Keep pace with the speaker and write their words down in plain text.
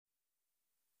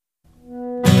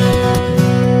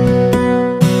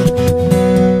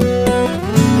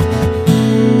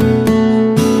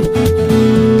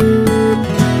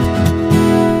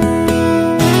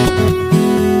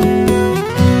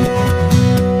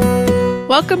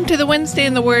Welcome to the Wednesday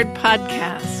in the Word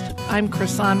podcast. I'm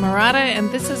Chrisan Murata,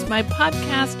 and this is my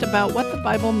podcast about what the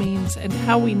Bible means and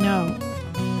how we know.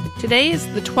 Today is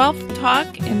the 12th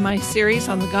talk in my series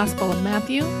on the Gospel of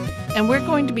Matthew, and we're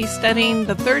going to be studying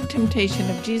the third temptation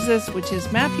of Jesus, which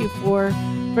is Matthew 4,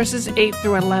 verses 8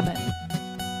 through 11.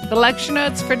 The lecture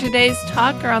notes for today's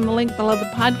talk are on the link below the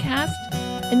podcast,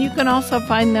 and you can also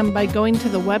find them by going to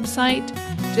the website.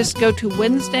 Just go to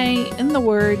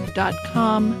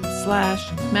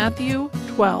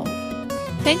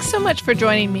wednesdayintheword.com/Matthew12. Thanks so much for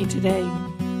joining me today.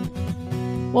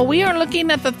 Well, we are looking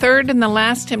at the third and the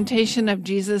last temptation of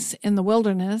Jesus in the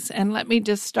wilderness, and let me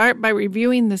just start by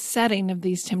reviewing the setting of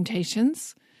these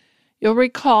temptations. You'll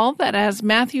recall that as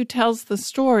Matthew tells the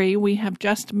story, we have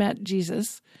just met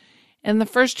Jesus. In the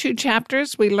first two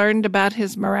chapters, we learned about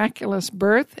his miraculous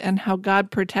birth and how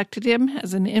God protected him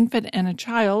as an infant and a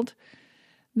child.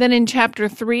 Then in chapter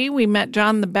 3, we met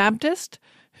John the Baptist,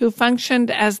 who functioned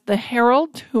as the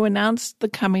herald who announced the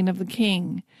coming of the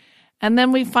king. And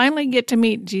then we finally get to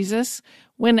meet Jesus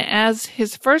when, as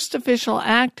his first official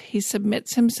act, he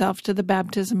submits himself to the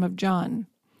baptism of John.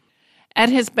 At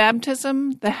his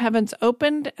baptism, the heavens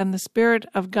opened and the Spirit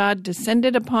of God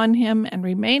descended upon him and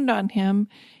remained on him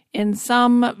in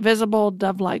some visible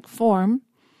dove-like form,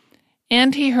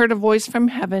 and he heard a voice from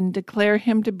heaven declare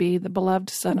him to be the beloved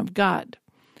Son of God.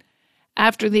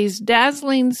 After these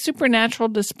dazzling supernatural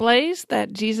displays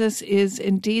that Jesus is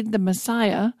indeed the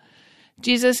Messiah,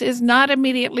 Jesus is not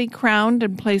immediately crowned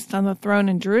and placed on the throne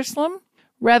in Jerusalem.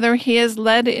 Rather, he is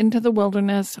led into the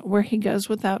wilderness where he goes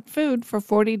without food for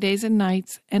 40 days and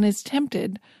nights and is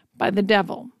tempted by the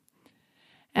devil.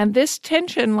 And this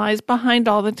tension lies behind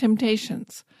all the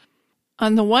temptations.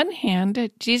 On the one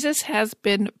hand, Jesus has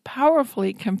been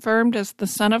powerfully confirmed as the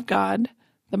Son of God,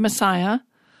 the Messiah.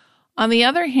 On the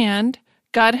other hand,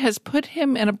 God has put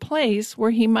him in a place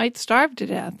where he might starve to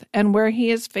death and where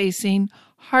he is facing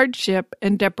hardship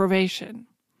and deprivation.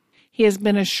 He has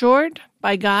been assured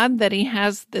by God that he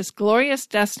has this glorious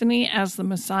destiny as the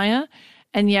Messiah,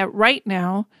 and yet right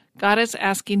now, God is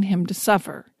asking him to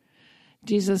suffer.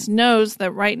 Jesus knows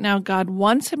that right now God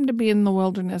wants him to be in the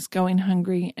wilderness going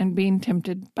hungry and being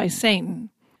tempted by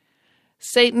Satan.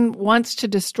 Satan wants to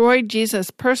destroy Jesus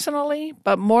personally,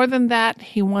 but more than that,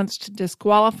 he wants to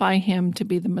disqualify him to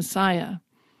be the Messiah.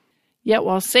 Yet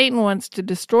while Satan wants to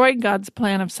destroy God's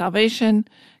plan of salvation,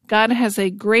 God has a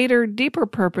greater, deeper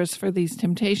purpose for these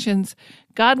temptations.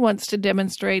 God wants to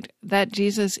demonstrate that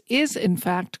Jesus is, in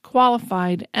fact,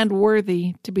 qualified and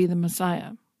worthy to be the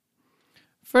Messiah.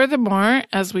 Furthermore,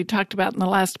 as we talked about in the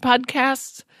last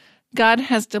podcasts, God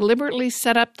has deliberately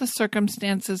set up the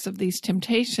circumstances of these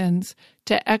temptations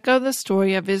to echo the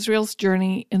story of Israel's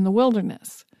journey in the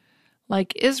wilderness.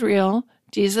 Like Israel,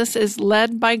 Jesus is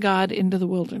led by God into the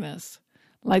wilderness.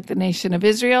 Like the nation of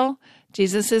Israel,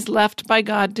 Jesus is left by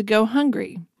God to go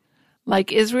hungry.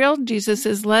 Like Israel, Jesus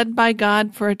is led by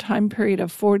God for a time period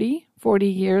of 40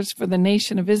 years for the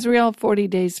nation of Israel, 40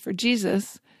 days for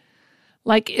Jesus.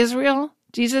 Like Israel,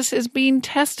 Jesus is being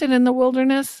tested in the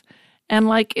wilderness, and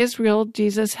like Israel,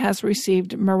 Jesus has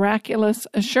received miraculous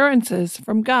assurances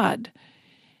from God.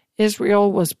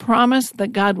 Israel was promised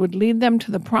that God would lead them to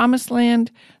the promised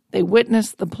land. They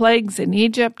witnessed the plagues in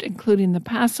Egypt, including the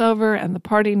Passover and the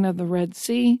parting of the Red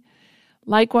Sea.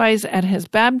 Likewise, at his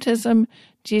baptism,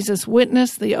 Jesus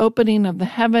witnessed the opening of the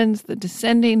heavens, the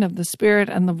descending of the Spirit,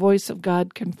 and the voice of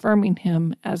God confirming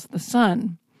him as the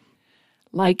Son.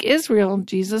 Like Israel,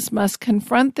 Jesus must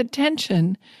confront the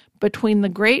tension between the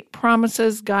great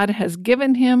promises God has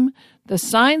given him, the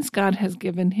signs God has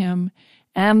given him,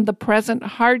 and the present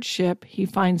hardship he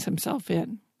finds himself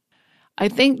in. I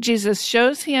think Jesus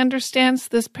shows he understands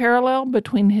this parallel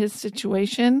between his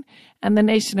situation and the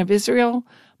nation of Israel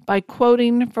by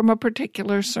quoting from a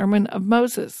particular sermon of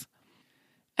Moses.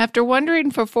 After wandering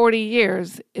for 40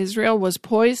 years, Israel was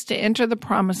poised to enter the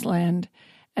promised land,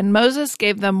 and Moses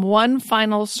gave them one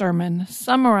final sermon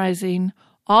summarizing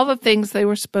all the things they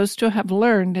were supposed to have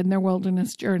learned in their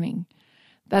wilderness journey.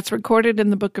 That's recorded in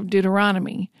the book of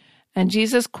Deuteronomy, and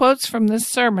Jesus quotes from this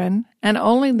sermon, and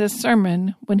only this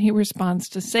sermon, when he responds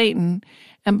to Satan,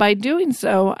 and by doing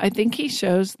so, I think he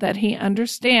shows that he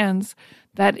understands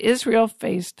that Israel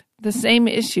faced the same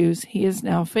issues he is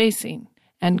now facing.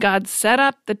 And God set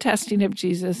up the testing of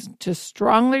Jesus to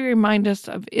strongly remind us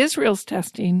of Israel's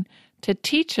testing, to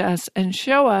teach us and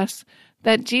show us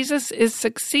that Jesus is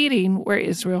succeeding where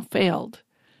Israel failed.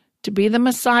 To be the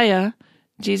Messiah,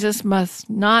 Jesus must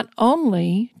not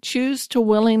only choose to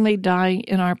willingly die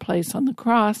in our place on the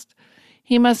cross,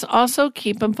 he must also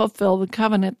keep and fulfill the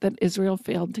covenant that Israel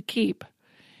failed to keep.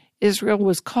 Israel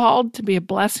was called to be a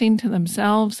blessing to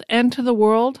themselves and to the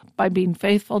world by being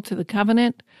faithful to the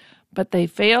covenant, but they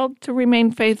failed to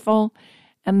remain faithful,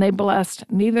 and they blessed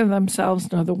neither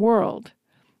themselves nor the world.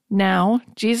 Now,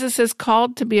 Jesus is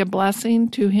called to be a blessing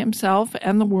to himself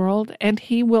and the world, and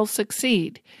he will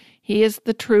succeed. He is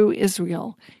the true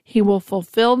Israel. He will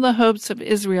fulfill the hopes of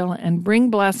Israel and bring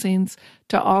blessings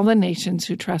to all the nations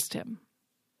who trust him.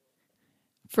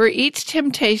 For each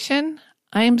temptation,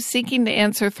 I am seeking to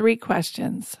answer 3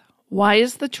 questions. Why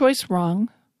is the choice wrong?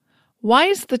 Why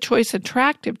is the choice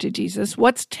attractive to Jesus?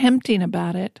 What's tempting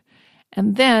about it?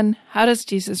 And then, how does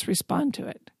Jesus respond to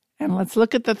it? And let's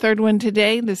look at the third one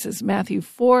today. This is Matthew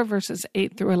 4, verses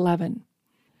 8 through 11.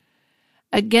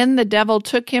 Again, the devil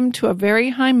took him to a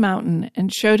very high mountain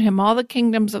and showed him all the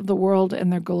kingdoms of the world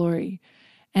and their glory.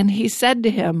 And he said to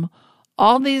him,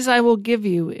 "All these I will give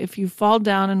you if you fall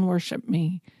down and worship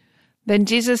me." Then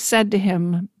Jesus said to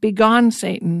him, "Begone,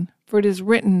 Satan, for it is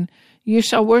written, 'You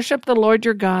shall worship the Lord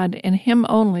your God, and him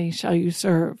only shall you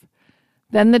serve.'"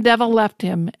 Then the devil left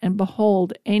him, and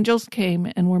behold, angels came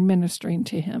and were ministering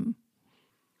to him.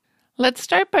 Let's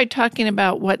start by talking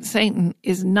about what Satan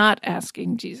is not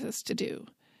asking Jesus to do.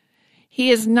 He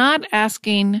is not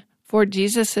asking for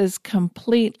Jesus'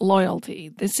 complete loyalty.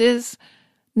 This is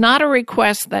not a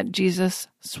request that Jesus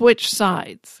switch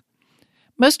sides.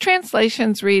 Most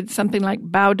translations read something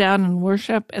like bow down and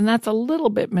worship, and that's a little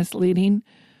bit misleading.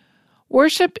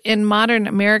 Worship in modern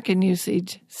American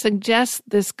usage suggests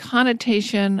this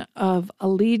connotation of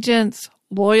allegiance,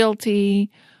 loyalty,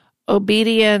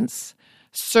 obedience,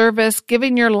 service,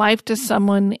 giving your life to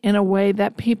someone in a way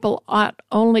that people ought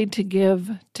only to give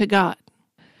to God.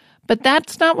 But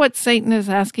that's not what Satan is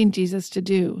asking Jesus to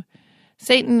do.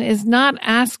 Satan is not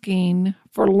asking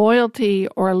for loyalty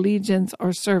or allegiance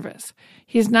or service.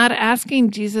 He's not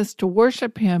asking Jesus to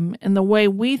worship him in the way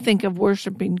we think of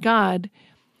worshiping God.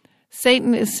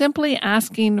 Satan is simply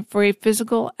asking for a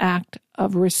physical act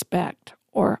of respect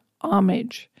or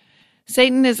homage.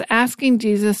 Satan is asking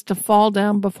Jesus to fall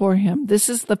down before him. This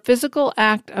is the physical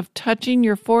act of touching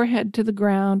your forehead to the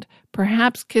ground,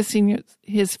 perhaps kissing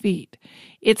his feet.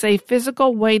 It's a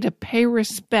physical way to pay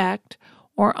respect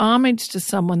or homage to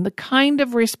someone, the kind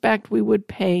of respect we would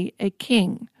pay a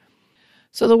king.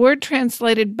 So the word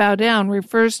translated bow down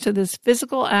refers to this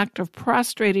physical act of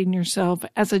prostrating yourself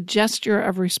as a gesture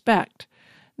of respect.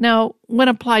 Now, when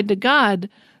applied to God,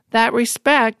 that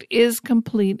respect is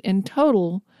complete and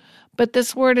total, but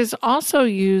this word is also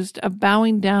used of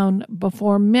bowing down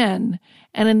before men,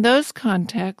 and in those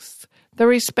contexts, the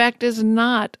respect is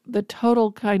not the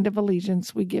total kind of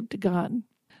allegiance we give to God.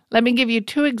 Let me give you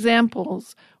 2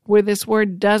 examples where this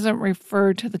word doesn't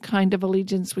refer to the kind of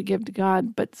allegiance we give to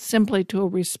God, but simply to a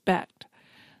respect.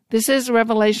 This is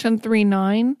Revelation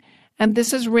 3:9, and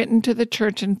this is written to the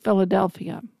church in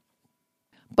Philadelphia.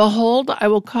 "Behold, I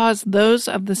will cause those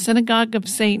of the synagogue of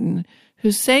Satan,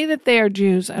 who say that they are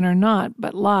Jews and are not,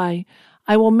 but lie,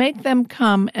 I will make them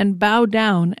come and bow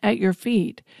down at your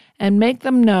feet, and make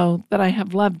them know that I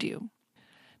have loved you."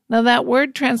 Now that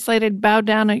word translated bow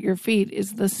down at your feet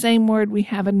is the same word we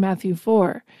have in Matthew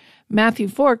 4. Matthew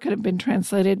 4 could have been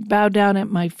translated bow down at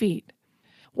my feet.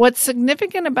 What's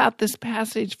significant about this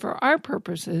passage for our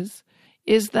purposes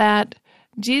is that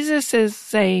Jesus is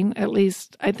saying, at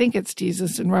least I think it's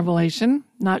Jesus in Revelation,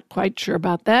 not quite sure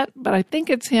about that, but I think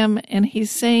it's him, and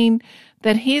he's saying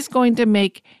that he's going to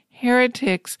make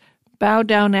heretics bow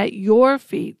down at your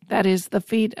feet, that is, the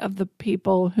feet of the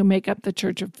people who make up the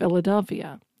Church of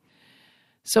Philadelphia.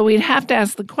 So we'd have to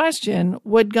ask the question,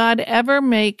 would God ever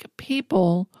make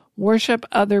people worship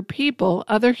other people,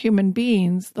 other human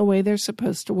beings, the way they're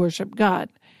supposed to worship God?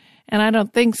 And I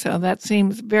don't think so. That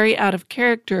seems very out of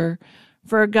character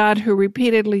for a God who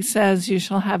repeatedly says, "You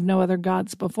shall have no other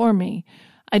gods before me."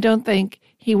 I don't think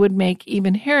he would make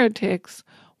even heretics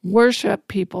worship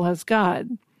people as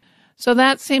God. So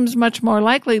that seems much more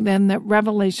likely then that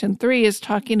Revelation 3 is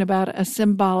talking about a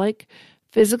symbolic,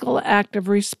 physical act of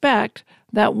respect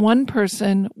that one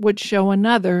person would show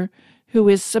another who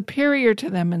is superior to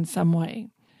them in some way.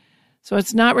 So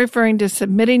it's not referring to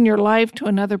submitting your life to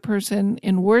another person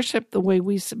in worship the way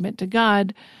we submit to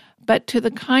God, but to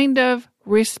the kind of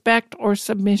respect or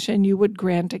submission you would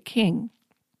grant a king.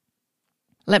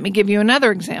 Let me give you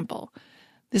another example.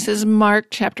 This is Mark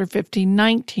chapter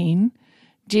 15:19.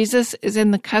 Jesus is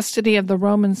in the custody of the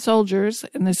Roman soldiers,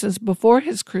 and this is before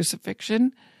his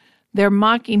crucifixion. They're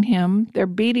mocking him, they're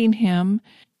beating him,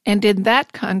 and in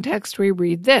that context we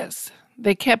read this.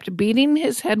 They kept beating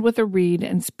his head with a reed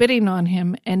and spitting on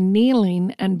him and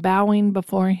kneeling and bowing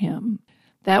before him.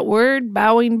 That word,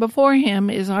 bowing before him,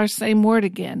 is our same word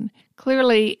again.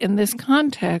 Clearly, in this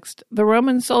context, the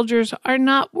Roman soldiers are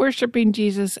not worshiping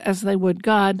Jesus as they would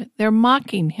God. They're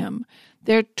mocking him.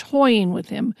 They're toying with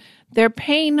him. They're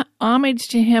paying homage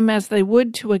to him as they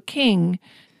would to a king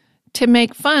to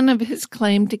make fun of his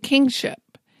claim to kingship.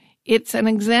 It's an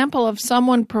example of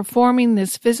someone performing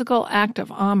this physical act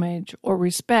of homage or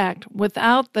respect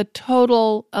without the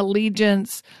total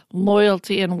allegiance,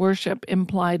 loyalty, and worship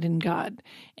implied in God.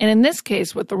 And in this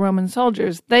case, with the Roman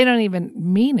soldiers, they don't even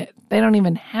mean it. They don't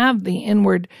even have the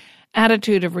inward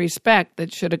attitude of respect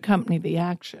that should accompany the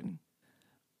action.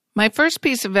 My first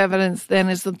piece of evidence, then,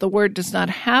 is that the word does not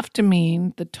have to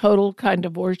mean the total kind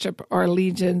of worship or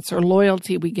allegiance or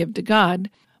loyalty we give to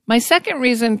God. My second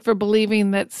reason for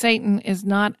believing that Satan is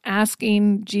not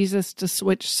asking Jesus to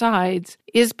switch sides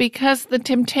is because the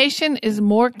temptation is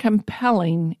more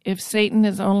compelling if Satan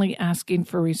is only asking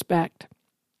for respect.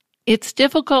 It's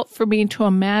difficult for me to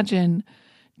imagine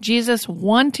Jesus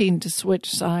wanting to switch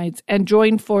sides and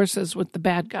join forces with the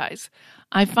bad guys.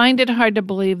 I find it hard to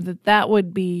believe that that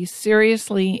would be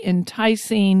seriously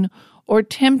enticing or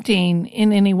tempting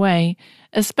in any way,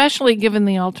 especially given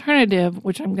the alternative,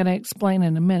 which I'm going to explain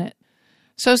in a minute.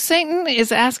 So Satan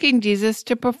is asking Jesus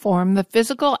to perform the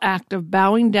physical act of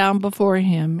bowing down before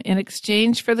him in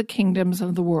exchange for the kingdoms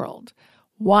of the world.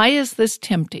 Why is this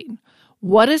tempting?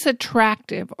 What is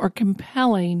attractive or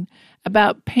compelling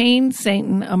about paying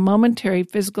Satan a momentary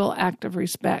physical act of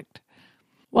respect?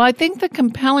 Well, I think the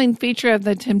compelling feature of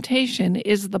the temptation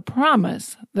is the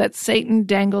promise that Satan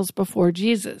dangles before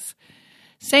Jesus.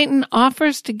 Satan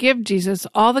offers to give Jesus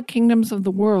all the kingdoms of the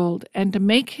world, and to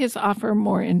make his offer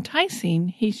more enticing,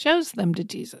 he shows them to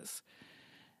Jesus.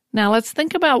 Now let's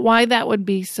think about why that would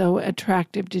be so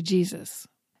attractive to Jesus.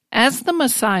 As the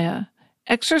Messiah,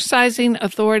 exercising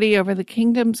authority over the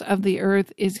kingdoms of the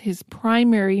earth is his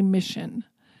primary mission.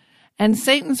 And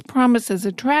Satan's promise is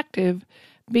attractive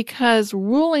because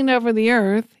ruling over the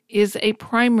earth is a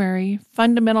primary,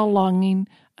 fundamental longing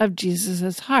of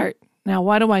Jesus' heart. Now,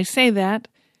 why do I say that?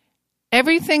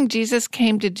 Everything Jesus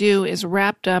came to do is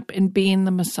wrapped up in being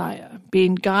the Messiah,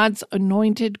 being God's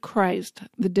anointed Christ,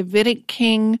 the Davidic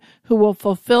king who will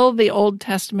fulfill the Old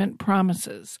Testament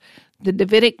promises, the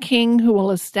Davidic king who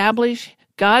will establish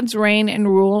God's reign and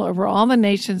rule over all the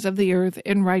nations of the earth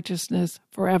in righteousness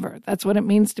forever. That's what it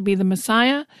means to be the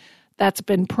Messiah. That's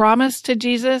been promised to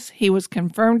Jesus. He was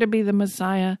confirmed to be the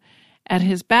Messiah at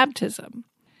his baptism.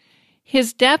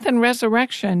 His death and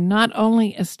resurrection not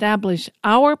only establish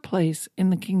our place in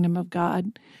the kingdom of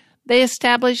God, they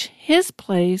establish his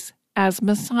place as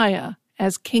Messiah,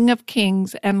 as King of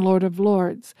Kings and Lord of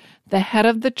Lords, the head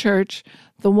of the church,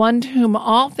 the one to whom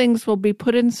all things will be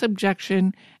put in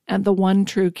subjection, and the one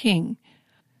true King.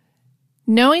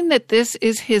 Knowing that this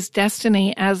is his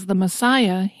destiny as the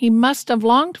Messiah, he must have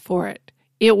longed for it.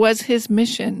 It was his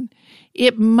mission.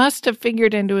 It must have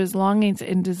figured into his longings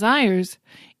and desires.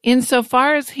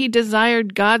 Insofar as he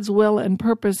desired God's will and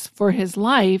purpose for his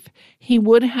life, he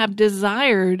would have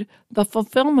desired the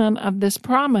fulfillment of this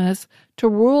promise to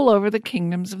rule over the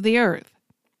kingdoms of the earth.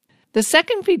 The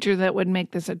second feature that would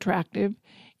make this attractive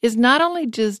is not only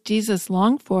does Jesus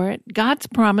long for it, God's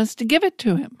promise to give it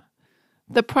to him.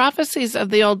 The prophecies of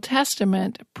the Old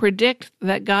Testament predict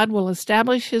that God will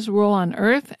establish his rule on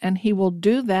earth, and he will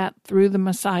do that through the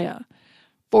Messiah.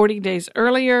 40 days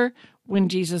earlier, when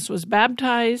Jesus was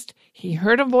baptized, he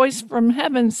heard a voice from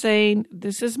heaven saying,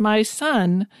 "This is my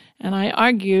Son," and I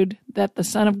argued that the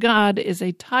Son of God is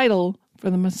a title for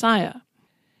the Messiah.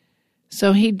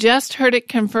 So he just heard it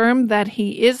confirmed that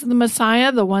he is the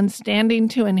Messiah, the one standing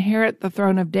to inherit the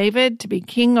throne of David, to be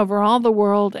king over all the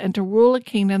world, and to rule a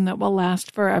kingdom that will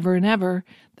last forever and ever.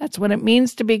 That's what it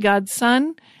means to be God's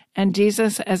Son, and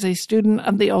Jesus, as a student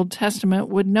of the Old Testament,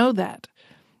 would know that.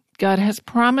 God has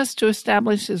promised to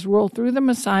establish his rule through the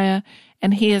Messiah,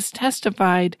 and he has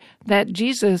testified that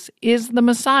Jesus is the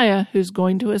Messiah who's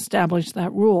going to establish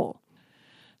that rule.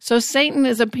 So Satan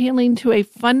is appealing to a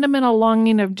fundamental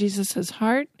longing of Jesus'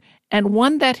 heart, and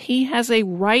one that he has a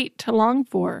right to long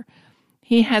for.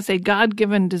 He has a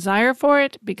God-given desire for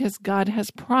it because God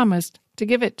has promised to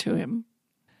give it to him.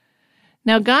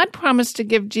 Now, God promised to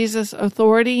give Jesus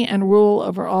authority and rule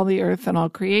over all the earth and all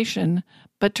creation,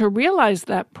 but to realize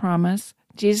that promise,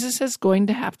 Jesus is going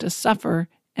to have to suffer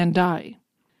and die.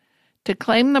 To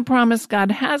claim the promise God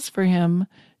has for him,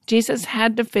 Jesus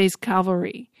had to face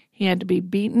Calvary. He had to be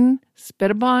beaten,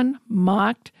 spit upon,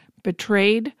 mocked,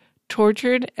 betrayed,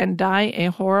 tortured, and die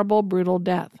a horrible, brutal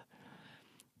death.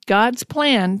 God's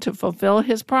plan to fulfill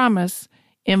his promise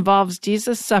involves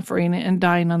Jesus suffering and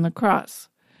dying on the cross.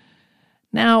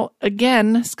 Now,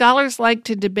 again, scholars like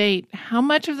to debate how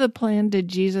much of the plan did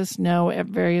Jesus know at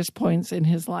various points in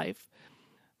his life.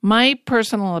 My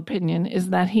personal opinion is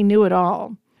that he knew it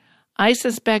all. I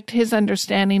suspect his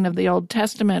understanding of the Old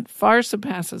Testament far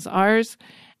surpasses ours,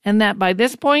 and that by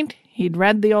this point, he'd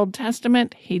read the Old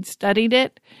Testament, he'd studied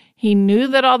it, he knew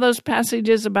that all those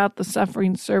passages about the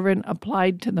suffering servant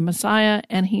applied to the Messiah,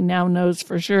 and he now knows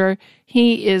for sure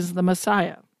he is the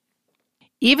Messiah.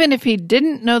 Even if he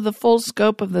didn't know the full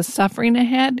scope of the suffering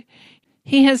ahead,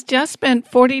 he has just spent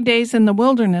 40 days in the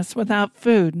wilderness without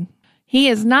food. He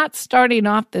is not starting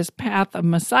off this path of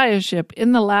messiahship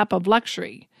in the lap of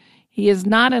luxury. He is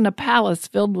not in a palace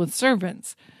filled with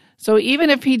servants. So even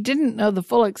if he didn't know the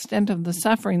full extent of the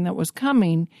suffering that was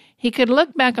coming, he could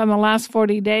look back on the last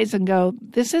 40 days and go,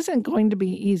 this isn't going to be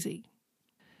easy.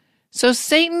 So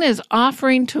Satan is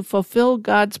offering to fulfill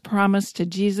God's promise to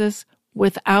Jesus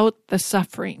without the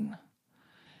suffering.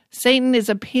 Satan is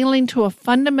appealing to a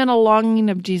fundamental longing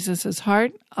of Jesus'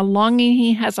 heart, a longing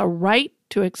he has a right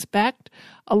to expect,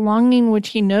 a longing which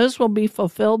he knows will be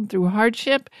fulfilled through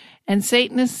hardship, and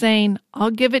Satan is saying,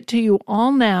 I'll give it to you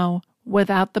all now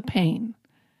without the pain.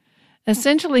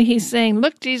 Essentially, he's saying,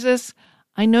 look, Jesus,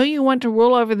 I know you want to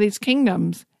rule over these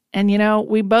kingdoms, and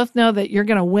we both know that you're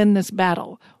going to win this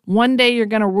battle. One day you're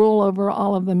going to rule over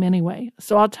all of them anyway.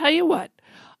 So I'll tell you what,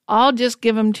 I'll just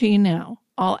give them to you now.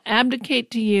 I'll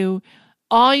abdicate to you.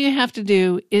 All you have to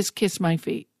do is kiss my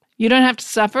feet. You don't have to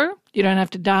suffer. You don't have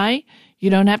to die. You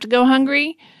don't have to go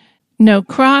hungry. No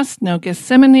cross, no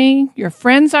Gethsemane. Your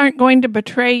friends aren't going to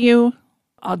betray you.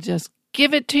 I'll just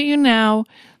give it to you now.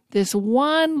 This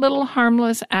one little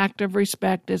harmless act of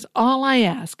respect is all I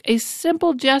ask. A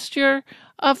simple gesture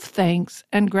of thanks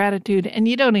and gratitude, and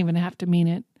you don't even have to mean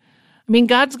it. I mean,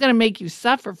 God's going to make you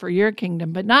suffer for your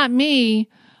kingdom, but not me.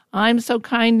 I'm so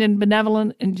kind and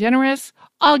benevolent and generous.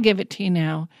 I'll give it to you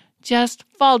now. Just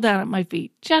fall down at my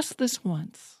feet, just this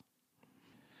once.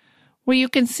 Well, you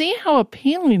can see how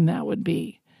appealing that would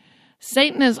be.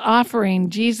 Satan is offering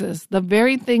Jesus the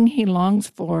very thing he longs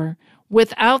for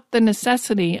without the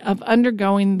necessity of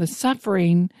undergoing the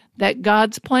suffering that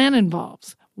God's plan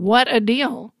involves. What a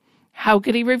deal. How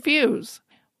could he refuse?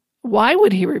 Why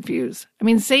would he refuse? I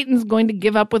mean, Satan's going to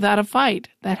give up without a fight.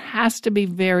 That has to be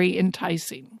very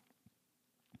enticing.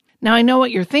 Now, I know what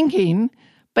you're thinking,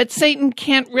 but Satan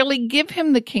can't really give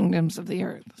him the kingdoms of the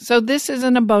earth. So this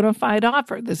isn't a bona fide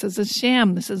offer. This is a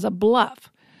sham. This is a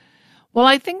bluff. Well,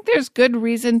 I think there's good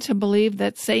reason to believe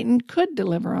that Satan could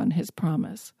deliver on his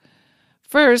promise.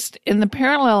 First, in the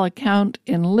parallel account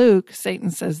in Luke,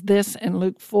 Satan says this in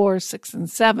Luke 4, 6, and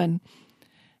 7,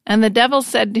 and the devil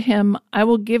said to him, I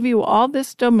will give you all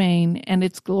this domain and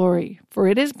its glory, for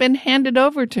it has been handed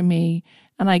over to me,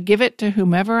 and I give it to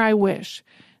whomever I wish.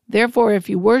 Therefore, if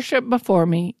you worship before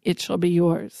me, it shall be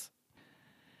yours.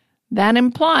 That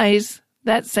implies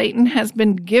that Satan has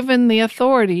been given the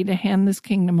authority to hand this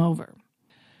kingdom over.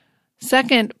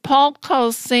 Second, Paul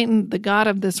calls Satan the god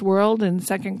of this world in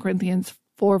 2 Corinthians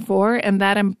 4:4, and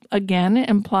that again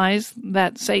implies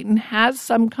that Satan has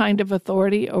some kind of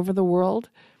authority over the world.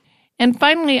 And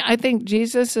finally, I think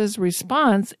Jesus'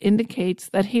 response indicates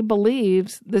that he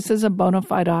believes this is a bona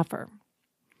fide offer.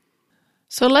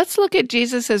 So let's look at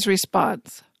Jesus'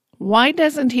 response. Why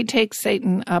doesn't he take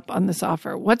Satan up on this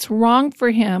offer? What's wrong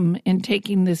for him in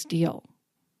taking this deal?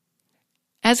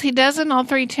 As he does in all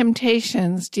three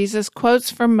temptations, Jesus quotes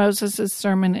from Moses'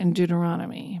 sermon in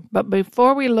Deuteronomy. But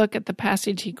before we look at the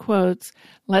passage he quotes,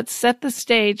 let's set the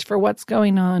stage for what's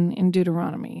going on in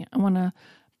Deuteronomy. I want to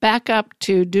back up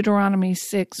to Deuteronomy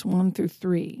 6, 1 through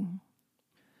 3.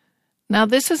 Now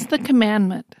this is the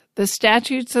commandment, the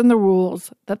statutes and the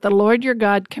rules that the Lord your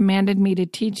God commanded me to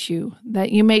teach you,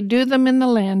 that you may do them in the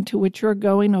land to which you are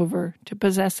going over to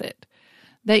possess it,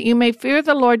 that you may fear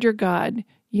the Lord your God,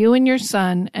 you and your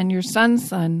son's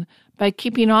son, by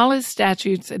keeping all his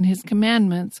statutes and his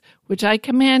commandments, which I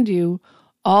command you,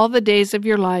 all the days of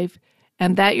your life,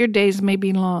 and that your days may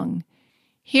be long.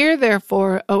 Hear,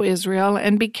 therefore, O Israel,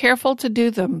 and be careful to do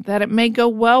them, that it may go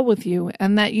well with you,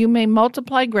 and that you may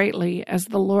multiply greatly, as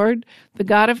the Lord, the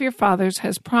God of your fathers,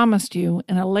 has promised you,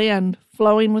 in a land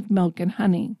flowing with milk and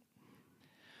honey.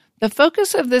 The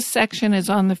focus of this section is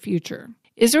on the future.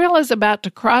 Israel is about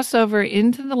to cross over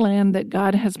into the land that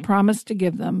God has promised to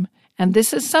give them, and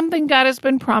this is something God has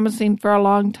been promising for a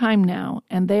long time now,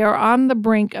 and they are on the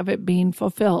brink of it being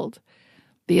fulfilled.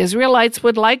 The Israelites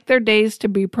would like their days to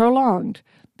be prolonged.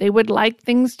 They would like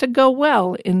things to go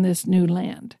well in this new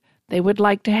land. They would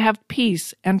like to have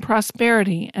peace and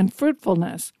prosperity and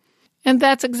fruitfulness. And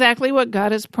that's exactly what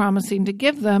God is promising to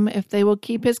give them if they will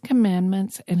keep his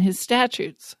commandments and his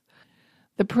statutes.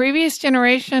 The previous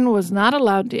generation was not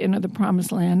allowed to enter the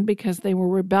promised land because they were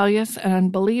rebellious and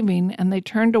unbelieving, and they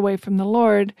turned away from the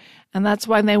Lord, and that's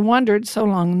why they wandered so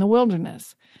long in the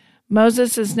wilderness.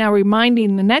 Moses is now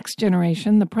reminding the next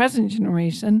generation, the present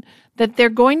generation, that they're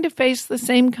going to face the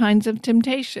same kinds of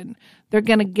temptation. They're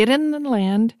going to get in the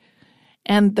land,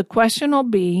 and the question will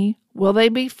be, will they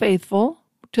be faithful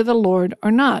to the Lord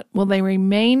or not? Will they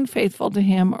remain faithful to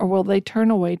Him, or will they turn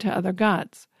away to other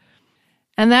gods?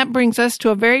 And that brings us to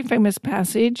a very famous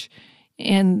passage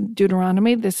in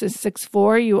Deuteronomy. This is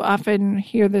 6:4. You often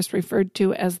hear this referred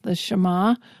to as the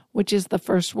Shema, which is the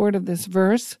first word of this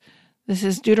verse. This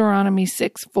is Deuteronomy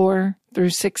 6:4 through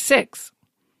 6:6.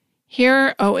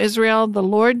 Hear, O Israel, the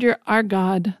Lord our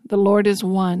God, the Lord is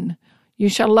one. You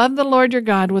shall love the Lord your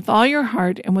God with all your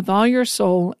heart and with all your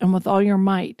soul and with all your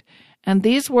might. And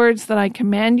these words that I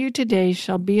command you today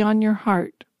shall be on your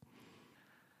heart.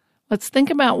 Let's think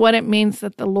about what it means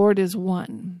that the Lord is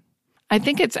one. I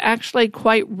think it's actually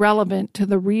quite relevant to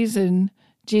the reason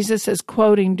Jesus is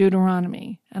quoting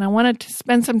Deuteronomy, and I wanted to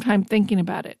spend some time thinking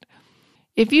about it.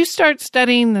 If you start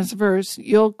studying this verse,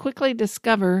 you'll quickly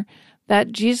discover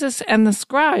that Jesus and the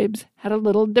scribes had a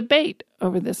little debate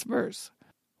over this verse.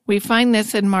 We find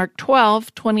this in Mark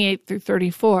 12:28 through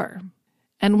 34.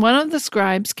 And one of the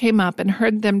scribes came up and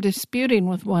heard them disputing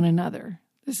with one another.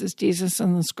 This is Jesus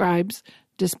and the scribes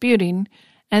disputing,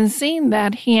 and seeing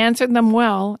that he answered them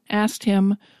well, asked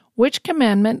him, which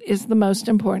commandment is the most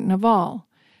important of all?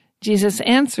 Jesus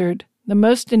answered, the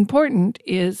most important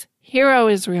is, Hear, O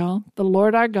Israel, the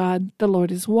Lord our God, the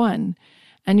Lord is one.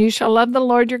 And you shall love the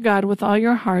Lord your God with all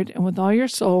your heart and with all your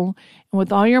soul and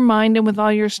with all your mind and with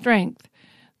all your strength.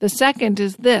 The second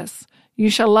is this,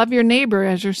 you shall love your neighbor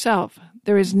as yourself.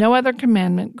 There is no other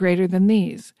commandment greater than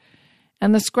these.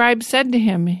 And the scribe said to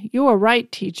him, You are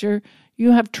right, teacher.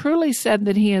 You have truly said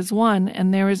that he is one,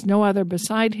 and there is no other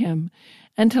beside him.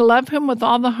 And to love him with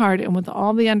all the heart and with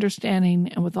all the understanding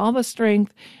and with all the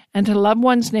strength, and to love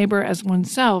one's neighbor as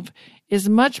oneself, is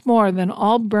much more than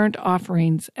all burnt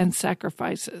offerings and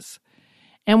sacrifices.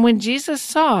 And when Jesus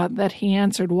saw that he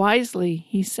answered wisely,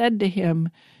 he said to him,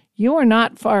 You are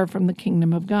not far from the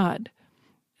kingdom of God.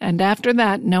 And after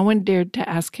that, no one dared to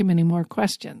ask him any more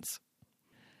questions.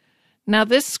 Now,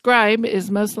 this scribe is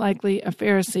most likely a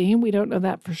Pharisee. We don't know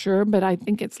that for sure, but I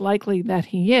think it's likely that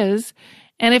he is.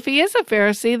 And if he is a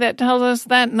Pharisee, that tells us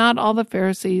that not all the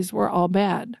Pharisees were all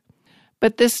bad.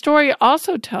 But this story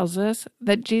also tells us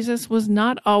that Jesus was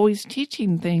not always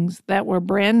teaching things that were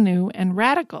brand new and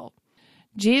radical.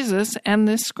 Jesus and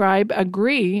this scribe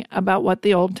agree about what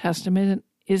the Old Testament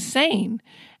is saying,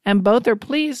 and both are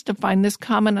pleased to find this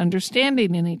common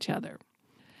understanding in each other.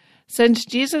 Since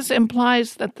Jesus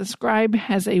implies that the scribe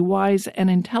has a wise and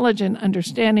intelligent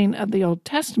understanding of the Old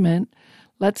Testament,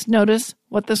 let's notice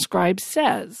what the scribe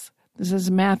says. This is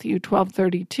Matthew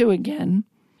 12:32 again.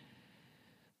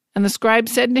 And the scribe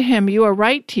said to him, You are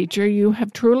right, teacher. You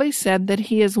have truly said that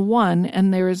he is one,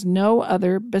 and there is no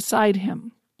other beside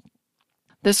him.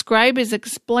 The scribe is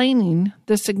explaining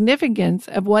the significance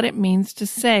of what it means to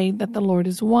say that the Lord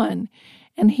is one,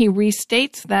 and he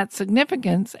restates that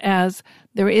significance as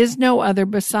there is no other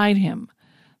beside him.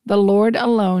 The Lord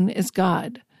alone is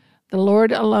God. The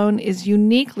Lord alone is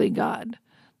uniquely God.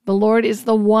 The Lord is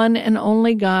the one and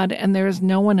only God, and there is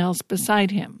no one else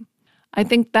beside him. I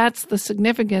think that's the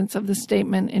significance of the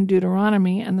statement in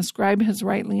Deuteronomy, and the scribe has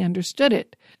rightly understood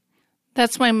it.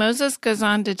 That's why Moses goes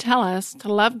on to tell us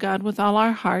to love God with all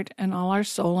our heart and all our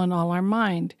soul and all our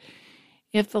mind.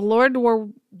 If the Lord were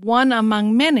one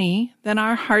among many, then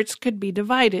our hearts could be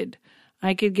divided.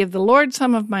 I could give the Lord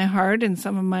some of my heart and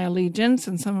some of my allegiance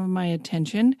and some of my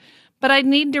attention, but I'd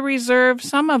need to reserve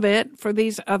some of it for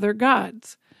these other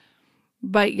gods.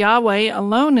 But Yahweh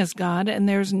alone is God, and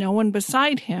there's no one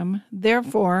beside him.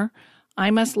 Therefore,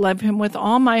 I must love him with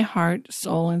all my heart,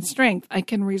 soul, and strength. I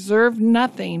can reserve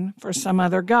nothing for some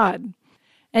other god.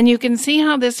 And you can see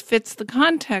how this fits the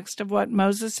context of what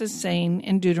Moses is saying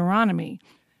in Deuteronomy.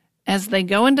 As they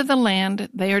go into the land,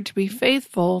 they are to be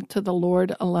faithful to the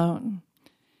Lord alone.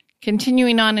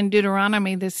 Continuing on in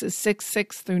Deuteronomy, this is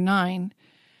 6:6 through 9.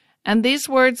 And these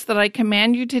words that I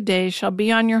command you today shall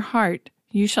be on your heart.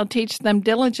 You shall teach them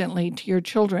diligently to your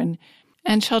children,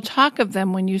 and shall talk of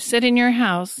them when you sit in your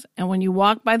house, and when you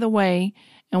walk by the way,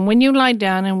 and when you lie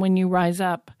down, and when you rise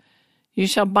up. You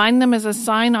shall bind them as a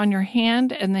sign on your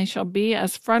hand, and they shall be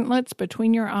as frontlets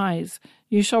between your eyes.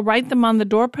 You shall write them on the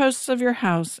doorposts of your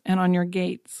house and on your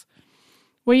gates.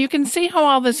 Well, you can see how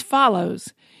all this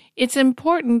follows. It's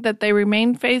important that they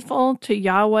remain faithful to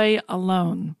Yahweh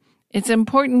alone. It's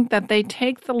important that they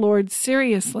take the Lord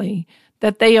seriously,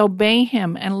 that they obey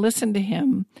him and listen to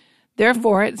him.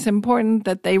 Therefore, it's important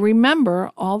that they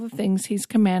remember all the things he's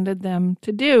commanded them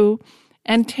to do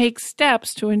and take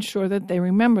steps to ensure that they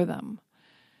remember them.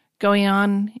 Going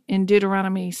on in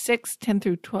Deuteronomy 6:10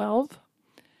 through 12.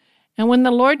 And when the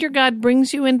Lord your God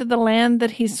brings you into the land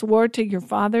that he swore to your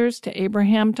fathers, to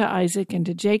Abraham, to Isaac, and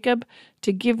to Jacob,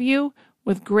 to give you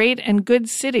with great and good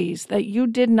cities that you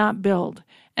did not build,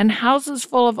 and houses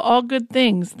full of all good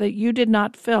things that you did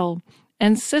not fill,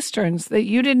 and cisterns that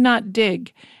you did not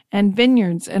dig, and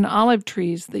vineyards and olive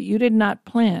trees that you did not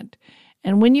plant,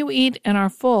 and when you eat and are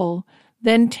full,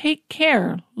 then take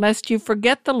care lest you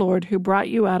forget the Lord who brought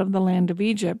you out of the land of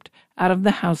Egypt, out of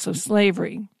the house of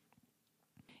slavery.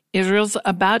 Israel's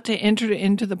about to enter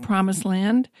into the promised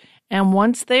land, and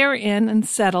once they are in and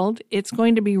settled, it's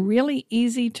going to be really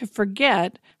easy to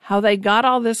forget how they got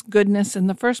all this goodness in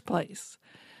the first place.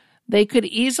 They could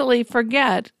easily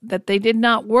forget that they did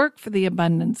not work for the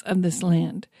abundance of this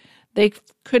land. They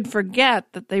could forget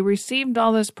that they received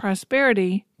all this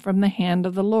prosperity from the hand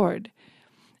of the Lord.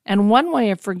 And one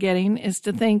way of forgetting is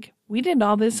to think, we did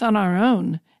all this on our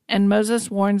own, and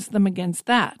Moses warns them against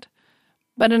that.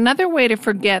 But another way to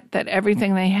forget that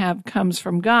everything they have comes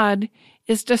from God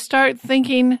is to start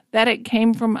thinking that it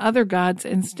came from other gods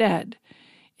instead.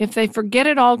 If they forget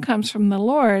it all comes from the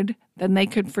Lord, then they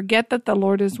could forget that the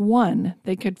Lord is one.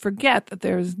 They could forget that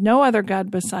there is no other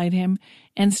God beside him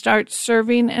and start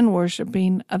serving and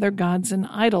worshiping other gods and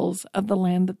idols of the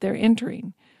land that they're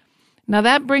entering. Now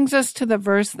that brings us to the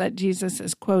verse that Jesus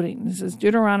is quoting. This is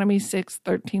Deuteronomy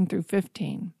 6:13 through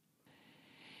 15.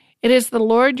 It is the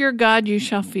Lord your God you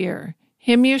shall fear.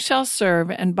 Him you shall serve,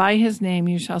 and by his name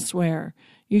you shall swear.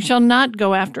 You shall not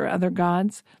go after other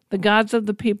gods, the gods of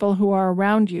the people who are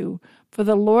around you, for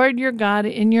the Lord your God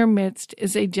in your midst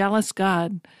is a jealous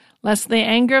God, lest the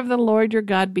anger of the Lord your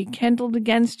God be kindled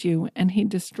against you, and he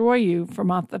destroy you from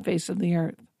off the face of the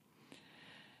earth.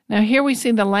 Now here we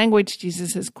see the language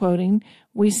Jesus is quoting.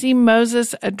 We see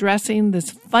Moses addressing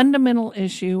this fundamental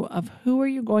issue of who are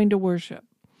you going to worship.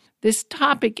 This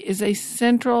topic is a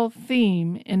central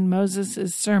theme in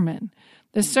Moses' sermon.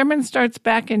 The sermon starts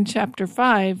back in chapter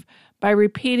 5 by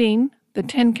repeating the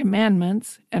 10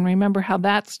 Commandments, and remember how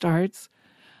that starts.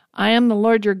 I am the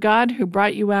Lord your God who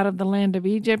brought you out of the land of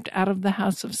Egypt, out of the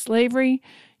house of slavery.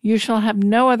 You shall have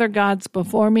no other gods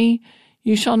before me.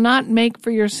 You shall not make for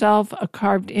yourself a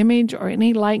carved image or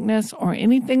any likeness or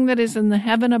anything that is in the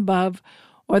heaven above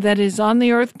or that is on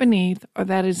the earth beneath or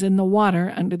that is in the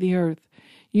water under the earth.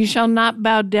 You shall not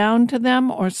bow down to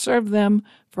them or serve them,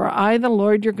 for I, the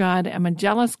Lord your God, am a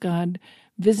jealous God,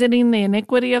 visiting the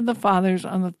iniquity of the fathers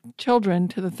on the children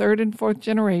to the third and fourth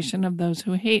generation of those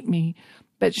who hate me,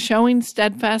 but showing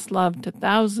steadfast love to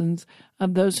thousands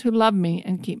of those who love me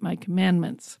and keep my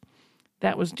commandments.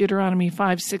 That was Deuteronomy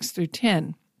 5:6 through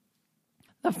 10.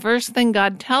 The first thing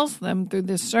God tells them through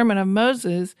this sermon of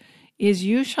Moses is,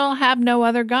 you shall have no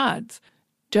other gods.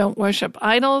 Don't worship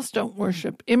idols, don't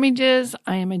worship images.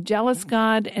 I am a jealous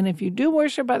God, and if you do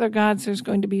worship other gods, there's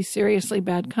going to be seriously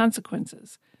bad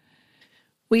consequences.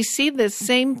 We see this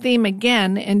same theme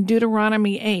again in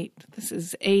Deuteronomy 8. This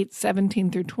is 8:17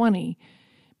 through 20.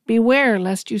 Beware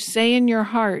lest you say in your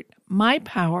heart, my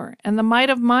power and the might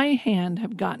of my hand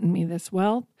have gotten me this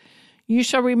wealth. You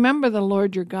shall remember the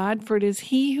Lord your God, for it is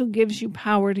he who gives you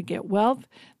power to get wealth,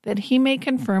 that he may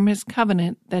confirm his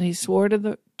covenant that he swore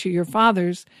to your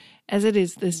fathers, as it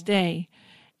is this day.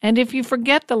 And if you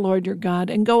forget the Lord your God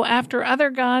and go after other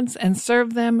gods and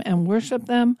serve them and worship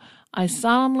them, I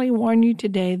solemnly warn you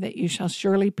today that you shall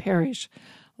surely perish.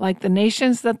 Like the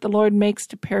nations that the Lord makes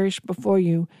to perish before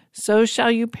you, so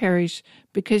shall you perish,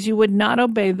 because you would not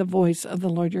obey the voice of the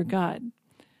Lord your God.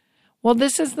 Well,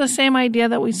 this is the same idea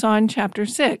that we saw in chapter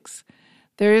 6.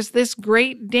 There is this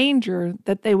great danger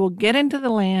that they will get into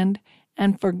the land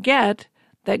and forget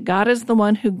that God is the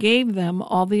one who gave them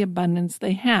all the abundance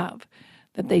they have,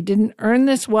 that they didn't earn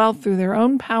this wealth through their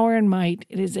own power and might.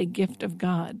 It is a gift of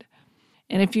God.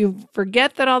 And if you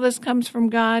forget that all this comes from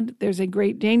God, there's a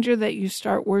great danger that you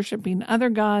start worshiping other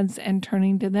gods and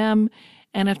turning to them,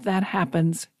 and if that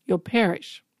happens, you'll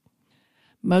perish.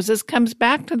 Moses comes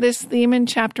back to this theme in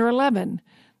chapter 11.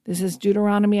 This is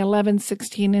Deuteronomy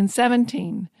 11:16 and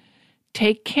 17.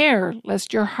 Take care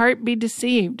lest your heart be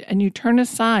deceived, and you turn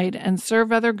aside and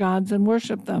serve other gods and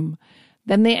worship them.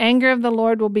 Then the anger of the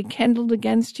Lord will be kindled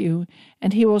against you,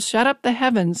 and he will shut up the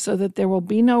heavens so that there will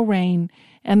be no rain,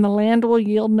 and the land will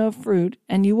yield no fruit,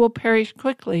 and you will perish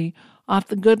quickly off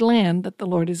the good land that the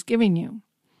Lord is giving you.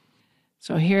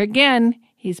 So here again,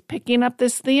 he's picking up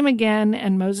this theme again,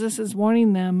 and Moses is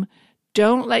warning them,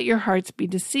 don't let your hearts be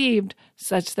deceived,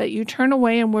 such that you turn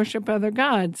away and worship other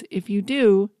gods. If you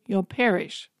do, you'll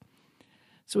perish.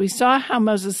 So we saw how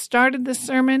Moses started the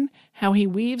sermon, how he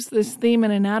weaves this theme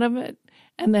in and out of it,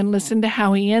 and then listen to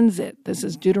how he ends it. This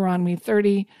is Deuteronomy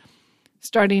 30,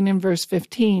 starting in verse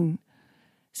 15.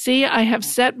 See, I have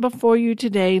set before you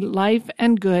today life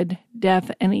and good,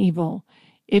 death and evil.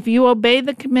 If you obey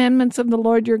the commandments of the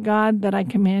Lord your God that I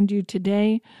command you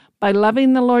today, by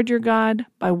loving the Lord your God,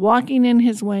 by walking in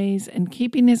his ways and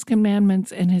keeping his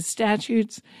commandments and his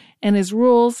statutes and his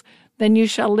rules, then you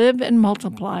shall live and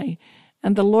multiply,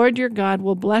 and the Lord your God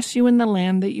will bless you in the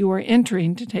land that you are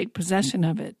entering to take possession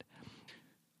of it.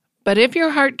 But if your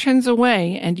heart turns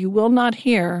away and you will not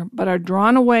hear, but are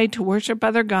drawn away to worship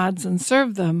other gods and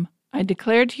serve them, I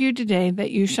declare to you today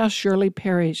that you shall surely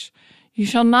perish. You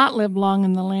shall not live long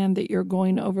in the land that you're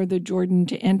going over the Jordan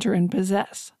to enter and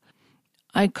possess.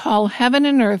 I call heaven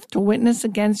and earth to witness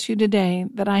against you today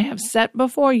that I have set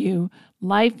before you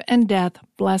life and death,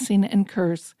 blessing and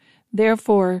curse.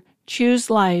 Therefore, choose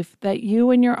life that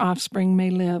you and your offspring may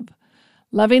live,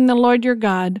 loving the Lord your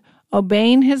God,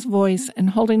 obeying his voice and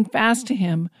holding fast to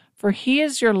him, for he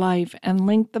is your life and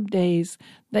length of days,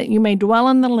 that you may dwell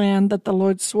in the land that the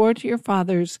Lord swore to your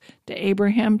fathers, to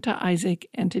Abraham, to Isaac,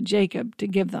 and to Jacob, to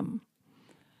give them.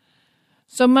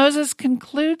 So Moses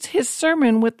concludes his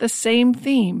sermon with the same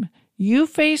theme. You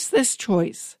face this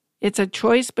choice. It's a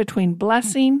choice between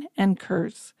blessing and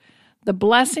curse. The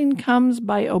blessing comes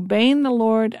by obeying the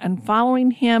Lord and following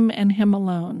him and him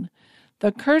alone.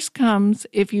 The curse comes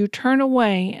if you turn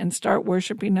away and start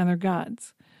worshiping other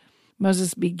gods.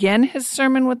 Moses began his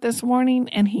sermon with this warning,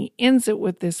 and he ends it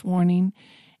with this warning,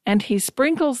 and he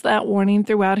sprinkles that warning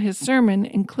throughout his sermon,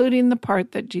 including the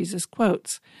part that Jesus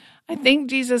quotes. I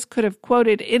think Jesus could have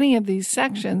quoted any of these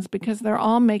sections because they're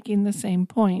all making the same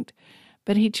point,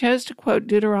 but he chose to quote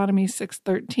Deuteronomy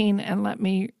 6:13, and let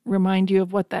me remind you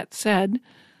of what that said.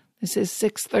 This is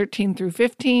 6:13 through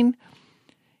 15.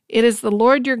 It is the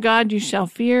Lord your God you shall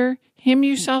fear, him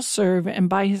you shall serve, and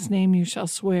by his name you shall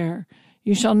swear.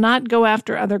 You shall not go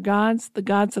after other gods, the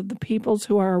gods of the peoples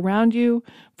who are around you,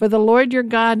 for the Lord your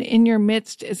God in your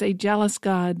midst is a jealous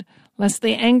God, lest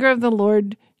the anger of the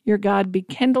Lord your God be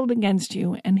kindled against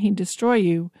you, and he destroy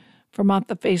you from off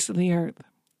the face of the earth.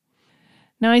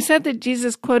 Now I said that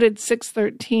Jesus quoted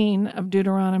 6:13 of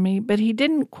Deuteronomy, but he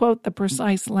didn't quote the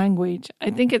precise language.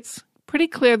 I think it's pretty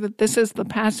clear that this is the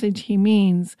passage he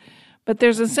means, but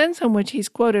there's a sense in which he's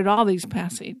quoted all these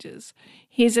passages.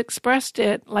 He's expressed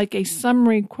it like a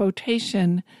summary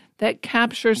quotation that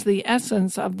captures the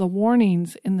essence of the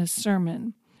warnings in this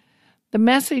sermon. The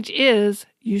message is,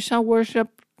 you shall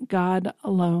worship God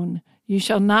alone. You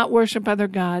shall not worship other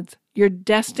gods. Your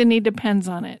destiny depends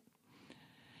on it.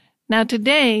 Now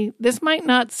today, this might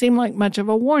not seem like much of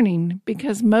a warning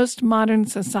because most modern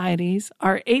societies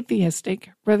are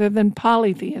atheistic rather than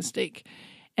polytheistic,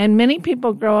 and many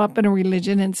people grow up in a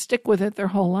religion and stick with it their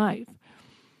whole life.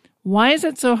 Why is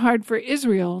it so hard for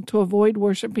Israel to avoid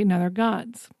worshiping other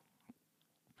gods?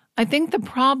 I think the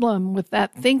problem with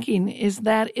that thinking is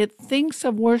that it thinks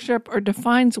of worship or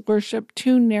defines worship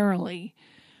too narrowly.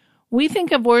 We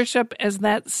think of worship as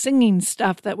that singing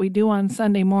stuff that we do on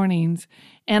Sunday mornings,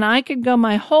 and I could go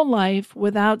my whole life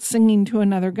without singing to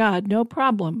another god, no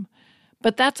problem.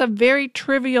 But that's a very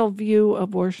trivial view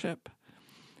of worship.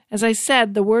 As I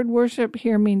said, the word worship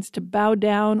here means to bow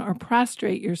down or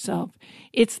prostrate yourself.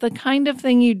 It's the kind of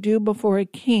thing you do before a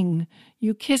king.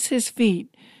 You kiss his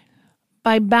feet.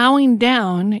 By bowing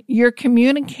down, you're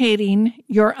communicating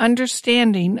your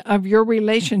understanding of your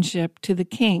relationship to the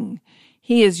king.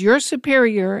 He is your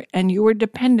superior and you are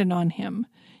dependent on him.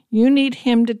 You need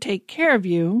him to take care of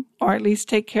you, or at least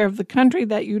take care of the country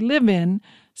that you live in,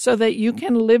 so that you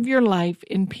can live your life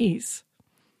in peace.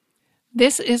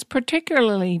 This is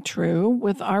particularly true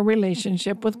with our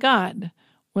relationship with God.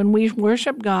 When we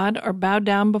worship God or bow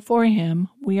down before him,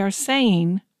 we are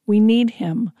saying we need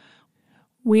him.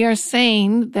 We are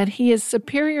saying that he is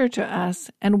superior to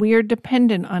us and we are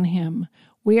dependent on him.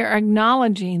 We are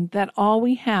acknowledging that all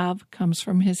we have comes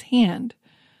from his hand.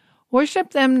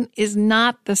 Worship then is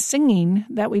not the singing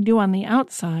that we do on the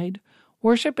outside.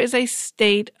 Worship is a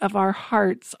state of our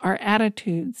hearts, our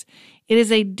attitudes. It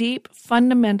is a deep,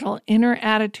 fundamental inner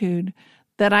attitude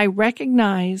that I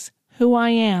recognize who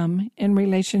I am in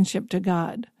relationship to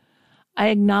God. I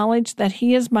acknowledge that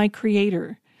he is my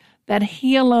creator, that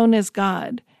he alone is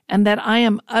God, and that I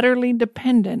am utterly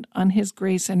dependent on his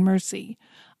grace and mercy.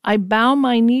 I bow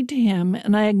my knee to him,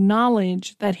 and I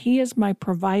acknowledge that he is my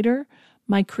provider,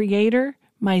 my creator,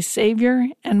 my savior,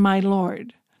 and my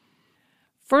Lord.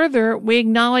 Further, we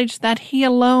acknowledge that he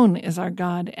alone is our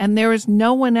God, and there is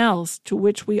no one else to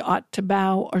which we ought to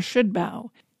bow or should bow.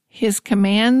 His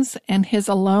commands and His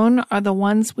alone are the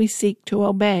ones we seek to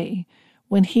obey.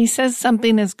 When He says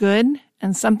something is good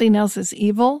and something else is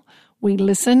evil, we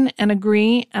listen and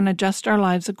agree and adjust our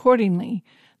lives accordingly.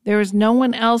 There is no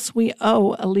one else we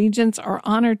owe allegiance or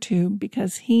honor to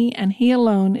because He and He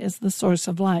alone is the source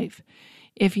of life.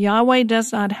 If Yahweh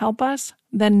does not help us,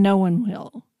 then no one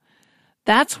will.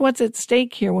 That's what's at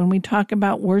stake here when we talk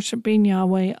about worshiping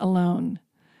Yahweh alone.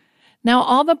 Now,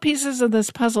 all the pieces of this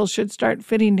puzzle should start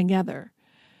fitting together.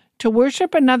 To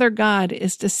worship another God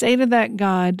is to say to that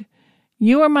God,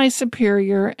 "You are my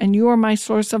superior and you are my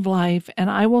source of life,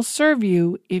 and I will serve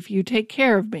you if you take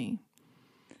care of me."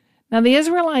 Now, the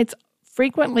Israelites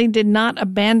frequently did not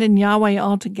abandon Yahweh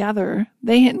altogether.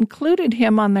 They had included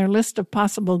Him on their list of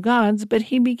possible gods, but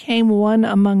He became one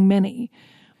among many.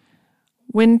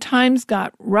 When times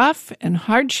got rough and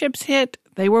hardships hit,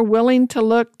 they were willing to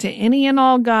look to any and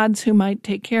all gods who might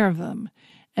take care of them.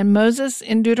 And Moses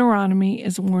in Deuteronomy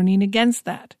is warning against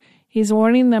that. He's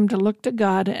warning them to look to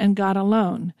God and God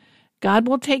alone. God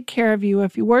will take care of you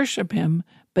if you worship Him,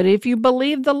 but if you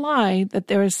believe the lie that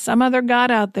there is some other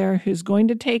God out there who's going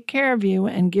to take care of you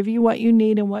and give you what you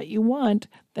need and what you want,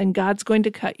 then God's going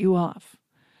to cut you off.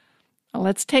 Now,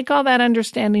 let's take all that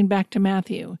understanding back to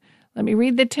Matthew. Let me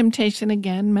read the temptation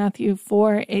again, Matthew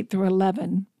 4, 8 through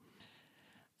 11.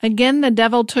 Again, the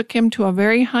devil took him to a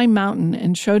very high mountain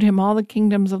and showed him all the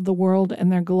kingdoms of the world and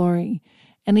their glory.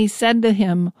 And he said to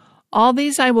him, "All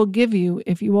these I will give you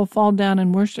if you will fall down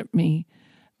and worship me."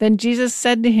 Then Jesus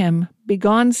said to him,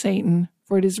 "Begone, Satan,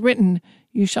 for it is written,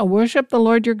 'You shall worship the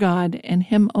Lord your God, and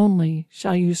Him only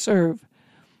shall you serve.'"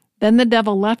 Then the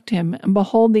devil left him, and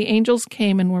behold, the angels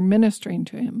came and were ministering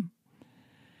to him.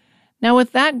 Now,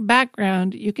 with that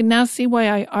background, you can now see why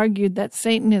I argued that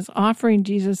Satan is offering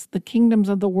Jesus the kingdoms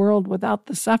of the world without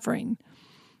the suffering.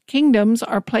 Kingdoms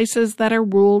are places that are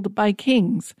ruled by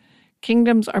kings.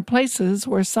 Kingdoms are places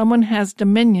where someone has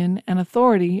dominion and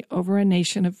authority over a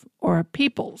nation or a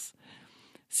peoples.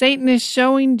 Satan is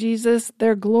showing Jesus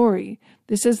their glory.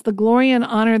 This is the glory and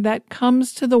honor that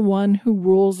comes to the one who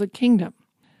rules a kingdom.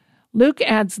 Luke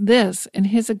adds this in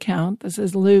his account. This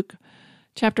is Luke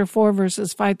chapter 4,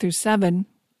 verses 5 through 7.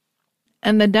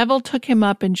 "And the devil took him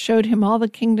up and showed him all the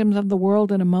kingdoms of the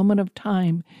world in a moment of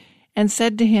time, and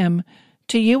said to him,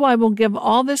 'To you I will give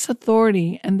all this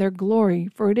authority and their glory,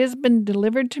 for it has been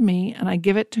delivered to me, and I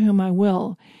give it to whom I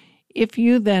will. If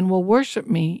you then will worship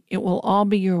me, it will all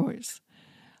be yours.'"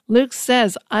 Luke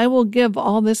says, "I will give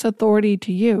all this authority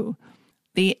to you."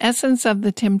 The essence of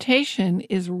the temptation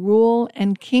is rule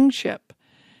and kingship.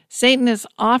 Satan is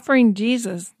offering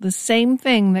Jesus the same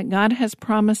thing that God has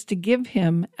promised to give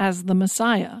him as the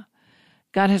Messiah.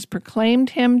 God has proclaimed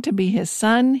him to be his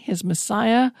son, his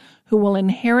Messiah, who will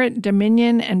inherit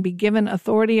dominion and be given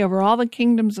authority over all the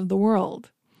kingdoms of the world.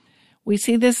 We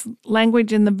see this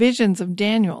language in the visions of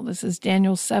Daniel. This is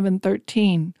Daniel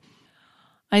 7:13.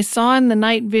 "I saw in the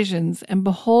night visions, and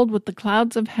behold, with the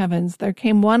clouds of heavens there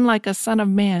came one like a son of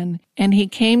man, and he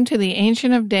came to the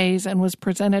Ancient of Days and was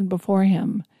presented before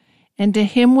him. And to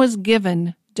him was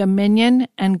given dominion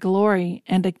and glory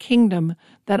and a kingdom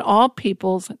that all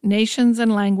peoples, nations,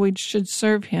 and language should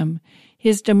serve him.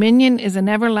 His dominion is an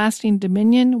everlasting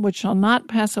dominion which shall not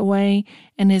pass away,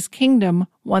 and his kingdom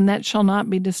one that shall not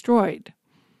be destroyed."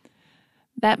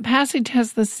 That passage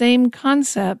has the same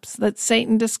concepts that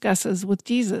Satan discusses with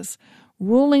Jesus,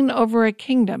 ruling over a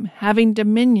kingdom, having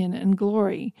dominion and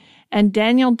glory. And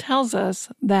Daniel tells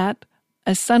us that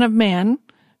a son of man,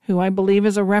 who I believe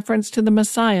is a reference to the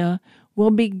Messiah,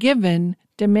 will be given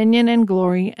dominion and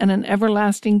glory and an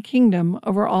everlasting kingdom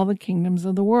over all the kingdoms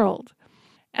of the world.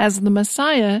 As the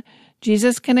Messiah,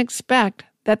 Jesus can expect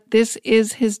that this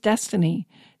is his destiny,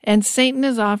 and Satan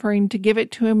is offering to give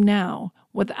it to him now,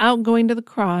 without going to the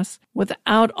cross,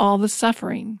 without all the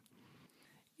suffering.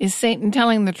 Is Satan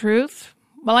telling the truth?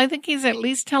 Well, I think he's at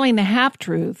least telling a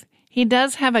half-truth. He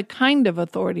does have a kind of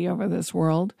authority over this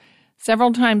world.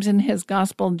 Several times in his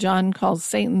gospel, John calls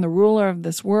Satan the ruler of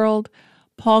this world.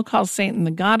 Paul calls Satan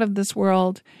the god of this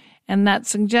world. And that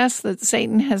suggests that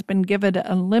Satan has been given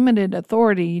a limited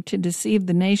authority to deceive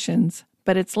the nations,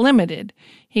 but it's limited.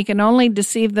 He can only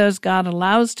deceive those God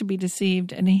allows to be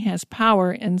deceived, and he has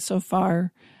power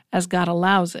insofar as God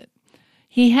allows it.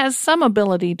 He has some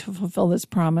ability to fulfill this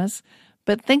promise,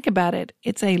 but think about it.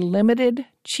 It's a limited,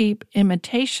 cheap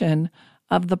imitation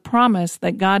of the promise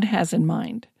that God has in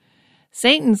mind.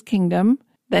 Satan's kingdom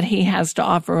that he has to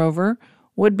offer over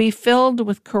would be filled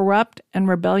with corrupt and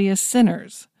rebellious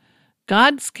sinners.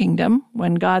 God's kingdom,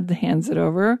 when God hands it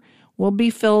over, will be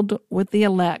filled with the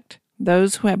elect,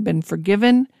 those who have been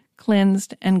forgiven,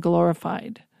 cleansed, and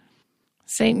glorified.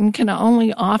 Satan can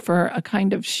only offer a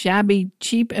kind of shabby,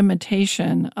 cheap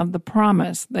imitation of the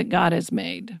promise that God has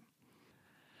made.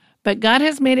 But God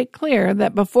has made it clear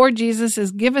that before Jesus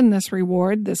is given this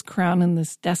reward, this crown and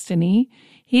this destiny,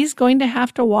 he's going to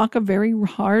have to walk a very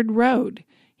hard road.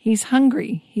 He's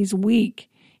hungry. He's weak.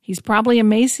 He's probably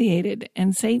emaciated.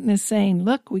 And Satan is saying,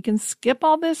 look, we can skip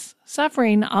all this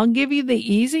suffering. I'll give you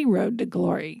the easy road to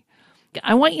glory.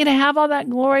 I want you to have all that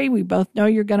glory. We both know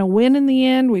you're going to win in the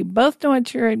end. We both know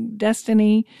it's your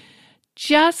destiny.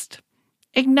 Just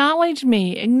acknowledge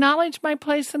me. Acknowledge my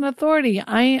place in authority.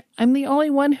 I'm the only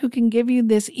one who can give you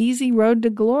this easy road to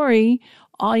glory.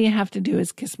 All you have to do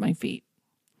is kiss my feet.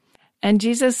 And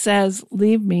Jesus says,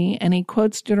 leave me. And he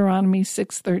quotes Deuteronomy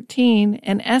 6:13.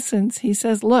 In essence, he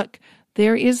says, look,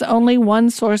 there is only one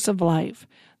source of life.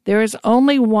 There is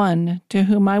only one to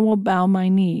whom I will bow my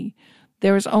knee.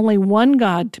 There is only one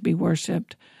God to be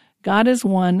worshipped. God is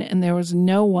one, and there is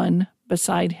no one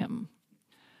beside him.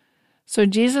 So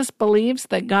Jesus believes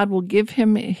that God will give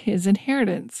him his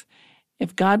inheritance.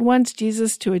 If God wants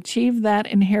Jesus to achieve that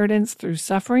inheritance through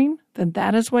suffering, then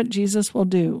that is what Jesus will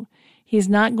do. He's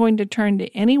not going to turn to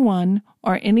anyone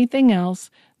or anything else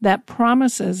that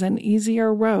promises an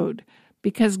easier road,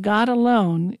 because God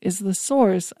alone is the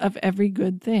source of every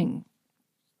good thing.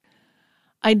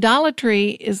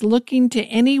 Idolatry is looking to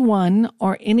anyone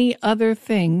or any other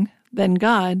thing than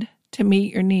God to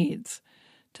meet your needs.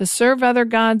 To serve other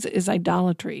gods is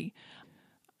idolatry.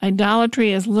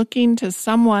 Idolatry is looking to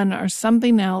someone or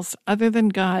something else other than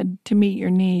God to meet your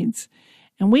needs.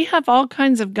 And we have all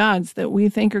kinds of gods that we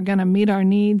think are going to meet our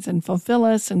needs and fulfill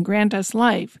us and grant us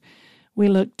life. We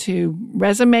look to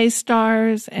resume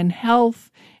stars and health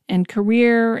and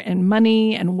career and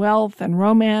money and wealth and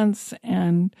romance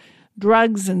and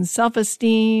drugs and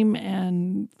self-esteem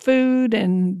and food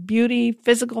and beauty,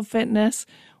 physical fitness.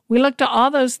 We look to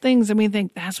all those things and we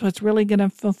think that's what's really going to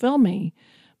fulfill me.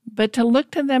 But to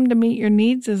look to them to meet your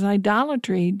needs is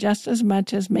idolatry just as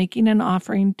much as making an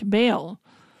offering to Baal.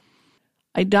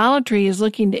 Idolatry is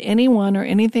looking to anyone or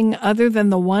anything other than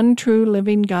the one true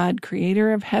living God,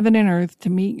 creator of heaven and earth, to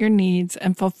meet your needs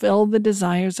and fulfill the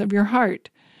desires of your heart.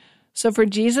 So for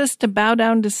Jesus to bow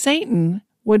down to Satan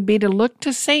would be to look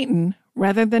to Satan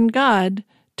rather than God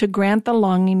to grant the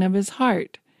longing of his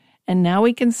heart. And now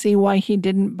we can see why he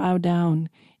didn't bow down.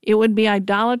 It would be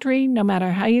idolatry no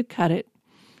matter how you cut it.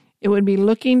 It would be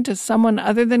looking to someone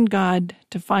other than God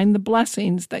to find the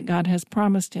blessings that God has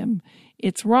promised him.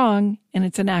 It's wrong, and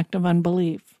it's an act of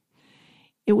unbelief.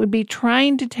 It would be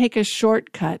trying to take a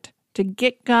shortcut to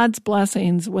get God's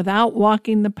blessings without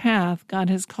walking the path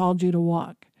God has called you to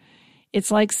walk. It's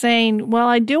like saying, well,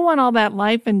 I do want all that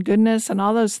life and goodness and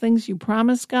all those things you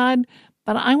promised, God,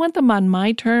 but I want them on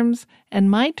my terms,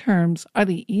 and my terms are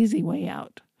the easy way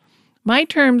out. My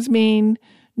terms mean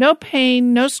no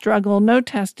pain, no struggle, no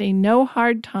testing, no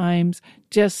hard times,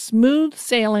 just smooth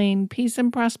sailing, peace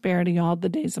and prosperity all the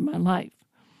days of my life.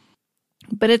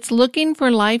 But it's looking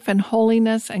for life and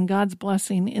holiness and God's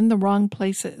blessing in the wrong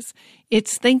places.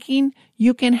 It's thinking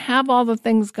you can have all the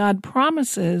things God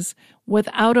promises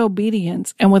without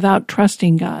obedience and without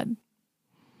trusting God.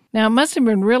 Now, it must have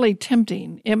been really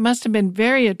tempting. It must have been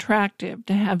very attractive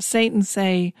to have Satan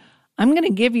say, I'm going to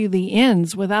give you the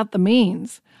ends without the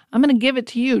means. I'm going to give it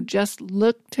to you. Just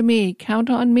look to me, count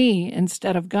on me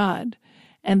instead of God.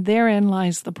 And therein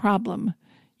lies the problem.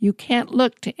 You can't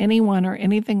look to anyone or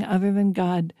anything other than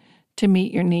God to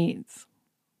meet your needs.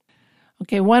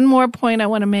 Okay, one more point I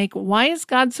want to make. Why is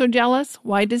God so jealous?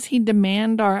 Why does he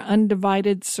demand our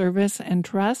undivided service and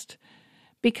trust?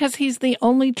 Because he's the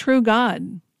only true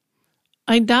God.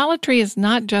 Idolatry is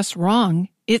not just wrong,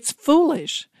 it's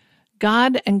foolish.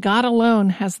 God and God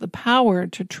alone has the power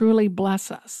to truly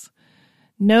bless us.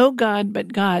 No God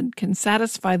but God can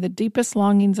satisfy the deepest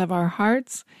longings of our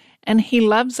hearts, and he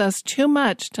loves us too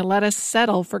much to let us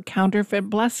settle for counterfeit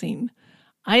blessing.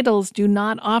 Idols do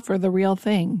not offer the real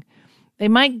thing. They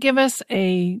might give us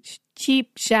a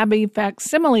cheap, shabby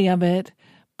facsimile of it,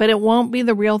 but it won't be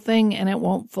the real thing and it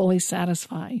won't fully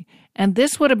satisfy. And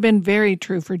this would have been very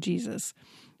true for Jesus,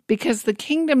 because the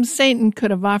kingdom Satan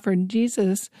could have offered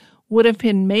Jesus would have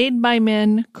been made by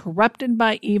men, corrupted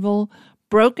by evil,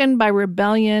 broken by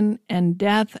rebellion and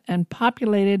death, and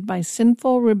populated by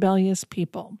sinful, rebellious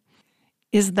people.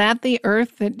 Is that the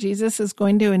earth that Jesus is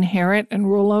going to inherit and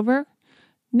rule over?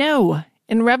 No.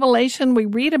 In Revelation, we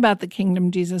read about the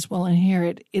kingdom Jesus will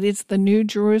inherit. It is the new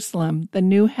Jerusalem, the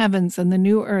new heavens, and the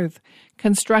new earth,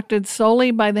 constructed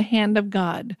solely by the hand of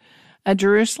God, a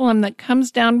Jerusalem that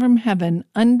comes down from heaven,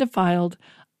 undefiled,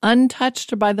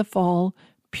 untouched by the fall,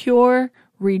 pure,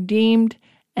 redeemed,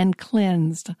 and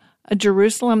cleansed, a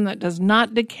Jerusalem that does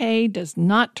not decay, does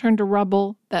not turn to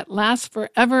rubble, that lasts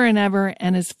forever and ever,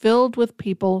 and is filled with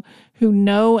people who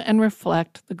know and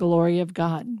reflect the glory of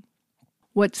God.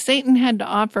 What Satan had to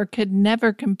offer could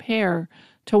never compare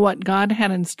to what God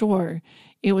had in store.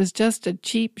 It was just a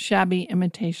cheap, shabby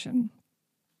imitation.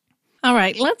 All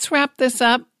right, let's wrap this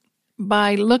up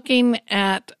by looking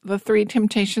at the three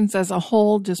temptations as a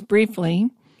whole, just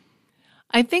briefly.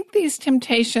 I think these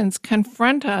temptations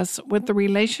confront us with the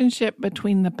relationship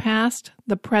between the past,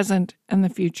 the present, and the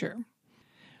future.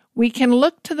 We can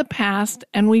look to the past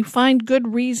and we find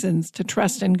good reasons to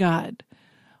trust in God.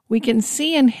 We can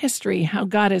see in history how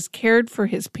God has cared for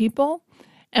his people,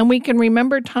 and we can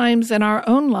remember times in our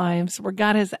own lives where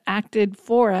God has acted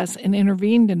for us and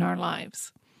intervened in our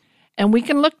lives. And we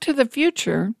can look to the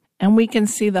future and we can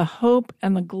see the hope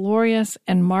and the glorious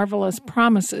and marvelous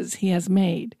promises he has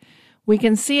made. We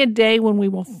can see a day when we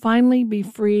will finally be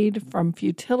freed from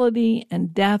futility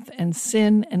and death and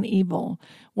sin and evil,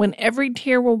 when every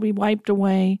tear will be wiped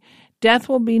away, death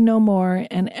will be no more,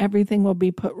 and everything will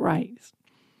be put right.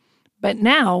 But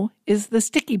now is the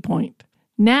sticky point.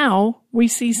 Now we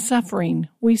see suffering,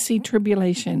 we see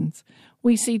tribulations,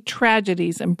 we see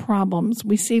tragedies and problems,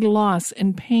 we see loss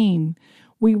and pain.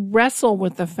 We wrestle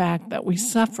with the fact that we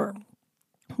suffer.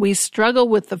 We struggle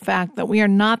with the fact that we are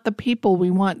not the people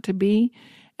we want to be,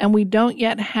 and we don't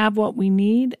yet have what we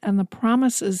need, and the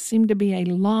promises seem to be a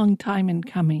long time in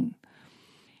coming.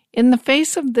 In the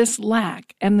face of this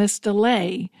lack and this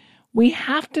delay, we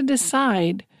have to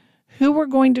decide who we're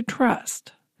going to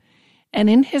trust. And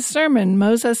in his sermon,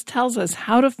 Moses tells us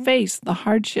how to face the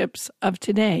hardships of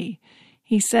today.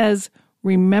 He says,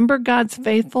 remember God's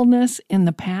faithfulness in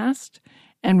the past,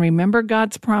 and remember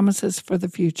God's promises for the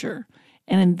future.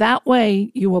 And in that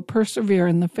way, you will persevere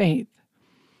in the faith.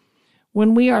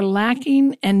 When we are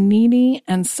lacking and needy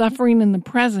and suffering in the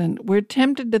present, we're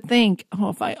tempted to think,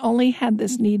 if I only had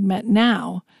this need met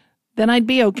now, then I'd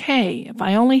be okay. If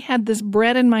I only had this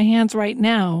bread in my hands right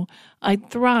now, I'd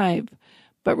thrive.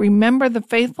 But remember the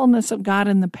faithfulness of God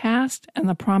in the past and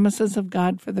the promises of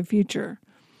God for the future.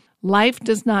 Life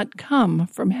does not come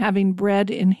from having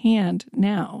bread in hand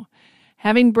now.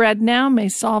 Having bread now may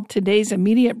solve today's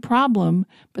immediate problem,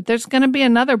 but there's going to be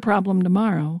another problem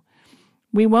tomorrow.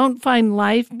 We won't find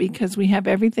life because we have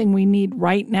everything we need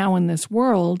right now in this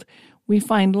world. We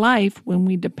find life when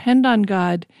we depend on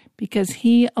God because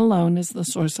he alone is the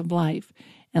source of life.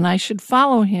 And I should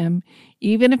follow him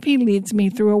even if he leads me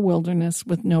through a wilderness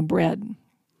with no bread.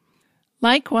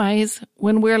 Likewise,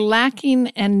 when we're lacking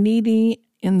and needy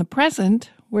in the present,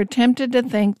 we're tempted to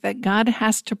think that God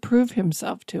has to prove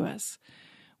himself to us.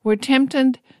 We're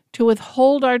tempted to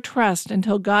withhold our trust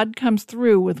until God comes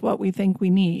through with what we think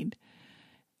we need.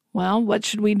 Well, what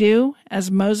should we do? As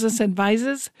Moses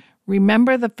advises,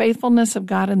 remember the faithfulness of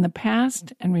God in the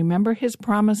past and remember his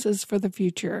promises for the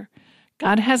future.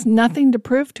 God has nothing to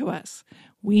prove to us.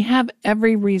 We have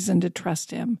every reason to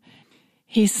trust him.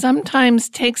 He sometimes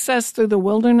takes us through the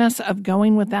wilderness of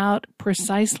going without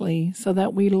precisely so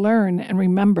that we learn and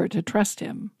remember to trust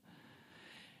him.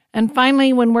 And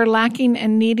finally, when we're lacking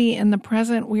and needy in the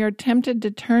present, we are tempted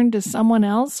to turn to someone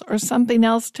else or something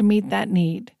else to meet that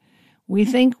need. We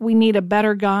think we need a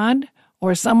better God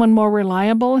or someone more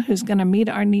reliable who's going to meet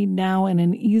our need now in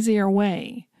an easier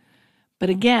way. But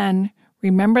again,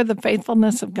 remember the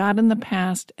faithfulness of God in the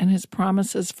past and his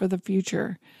promises for the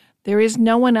future. There is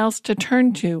no one else to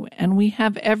turn to, and we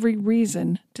have every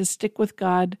reason to stick with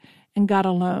God and God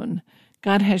alone.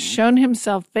 God has shown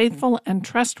himself faithful and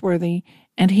trustworthy,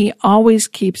 and he always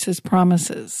keeps his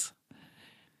promises.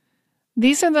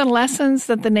 These are the lessons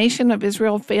that the nation of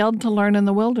Israel failed to learn in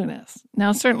the wilderness.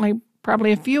 Now, certainly,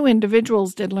 probably a few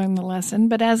individuals did learn the lesson,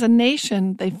 but as a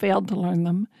nation, they failed to learn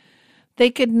them.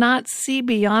 They could not see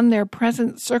beyond their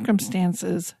present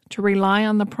circumstances to rely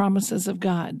on the promises of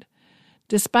God.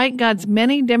 Despite God's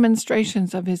many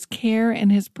demonstrations of his care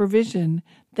and his provision,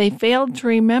 they failed to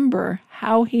remember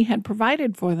how he had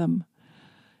provided for them.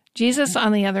 Jesus,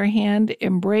 on the other hand,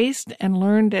 embraced and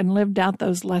learned and lived out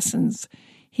those lessons.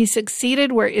 He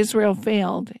succeeded where Israel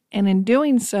failed, and in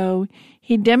doing so,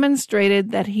 he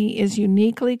demonstrated that he is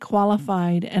uniquely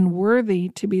qualified and worthy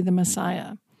to be the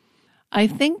Messiah. I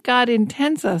think God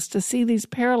intends us to see these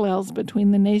parallels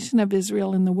between the nation of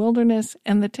Israel in the wilderness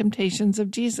and the temptations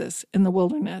of Jesus in the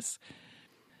wilderness.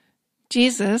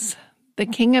 Jesus, the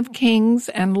King of Kings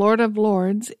and Lord of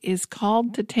Lords, is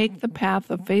called to take the path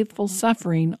of faithful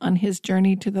suffering on his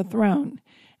journey to the throne,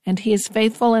 and he is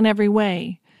faithful in every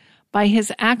way. By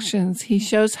his actions, he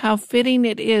shows how fitting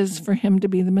it is for him to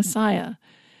be the Messiah.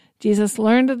 Jesus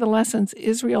learned the lessons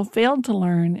Israel failed to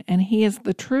learn, and he is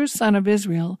the true son of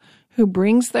Israel who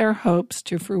brings their hopes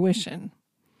to fruition.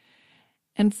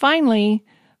 And finally,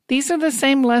 these are the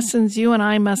same lessons you and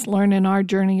I must learn in our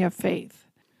journey of faith.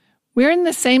 We're in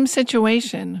the same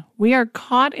situation. We are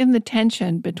caught in the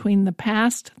tension between the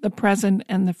past, the present,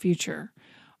 and the future.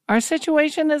 Our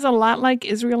situation is a lot like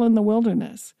Israel in the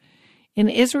wilderness. In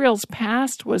Israel's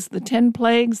past was the 10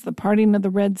 plagues, the parting of the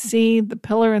Red Sea, the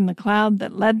pillar and the cloud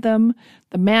that led them,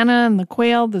 the manna and the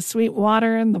quail, the sweet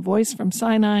water, and the voice from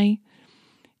Sinai.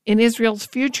 In Israel's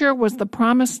future was the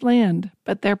promised land,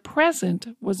 but their present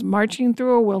was marching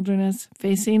through a wilderness,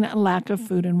 facing a lack of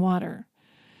food and water.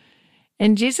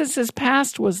 In Jesus'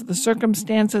 past was the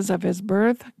circumstances of his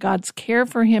birth, God's care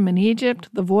for him in Egypt,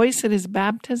 the voice at his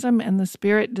baptism, and the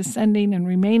Spirit descending and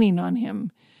remaining on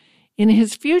him. In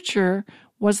his future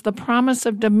was the promise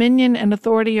of dominion and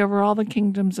authority over all the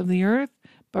kingdoms of the earth,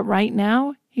 but right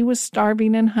now he was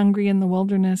starving and hungry in the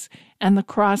wilderness, and the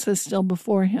cross is still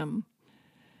before him.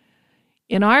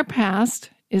 In our past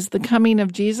is the coming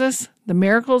of Jesus, the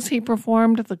miracles he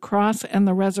performed, the cross, and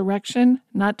the resurrection,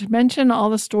 not to mention all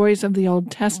the stories of the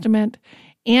Old Testament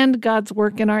and God's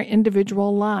work in our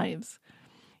individual lives.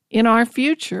 In our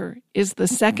future is the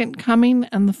second coming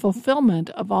and the fulfillment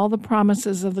of all the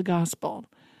promises of the gospel.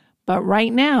 But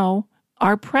right now,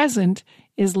 our present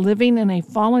is living in a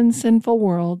fallen, sinful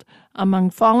world among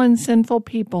fallen, sinful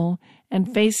people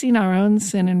and facing our own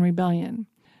sin and rebellion.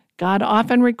 God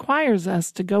often requires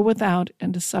us to go without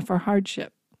and to suffer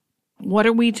hardship. What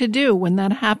are we to do when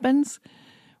that happens?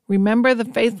 Remember the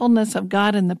faithfulness of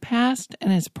God in the past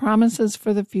and his promises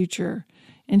for the future.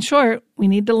 In short, we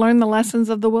need to learn the lessons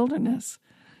of the wilderness.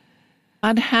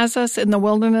 God has us in the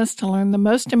wilderness to learn the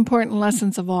most important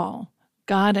lessons of all.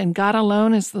 God and God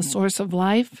alone is the source of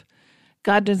life.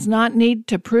 God does not need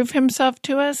to prove himself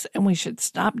to us, and we should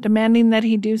stop demanding that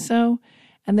he do so.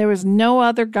 And there is no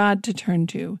other God to turn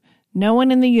to. No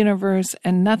one in the universe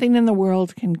and nothing in the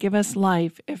world can give us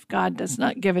life if God does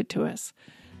not give it to us.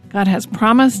 God has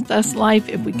promised us life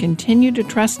if we continue to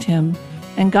trust him,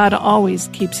 and God always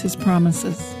keeps his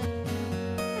promises.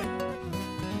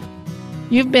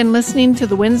 You've been listening to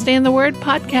the Wednesday in the Word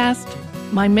podcast.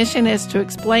 My mission is to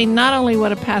explain not only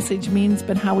what a passage means,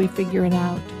 but how we figure it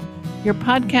out. Your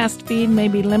podcast feed may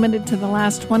be limited to the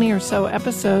last 20 or so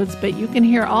episodes, but you can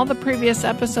hear all the previous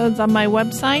episodes on my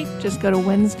website. Just go to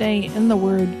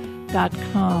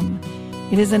WednesdayInTheWord.com.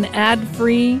 It is an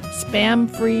ad-free,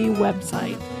 spam-free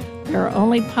website. There are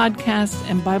only podcasts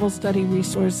and Bible study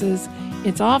resources.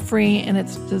 It's all free, and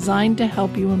it's designed to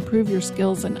help you improve your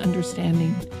skills and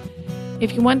understanding.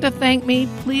 If you want to thank me,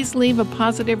 please leave a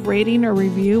positive rating or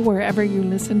review wherever you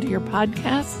listen to your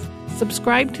podcasts.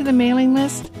 Subscribe to the mailing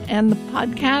list and the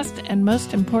podcast, and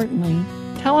most importantly,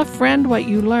 tell a friend what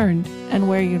you learned and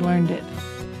where you learned it.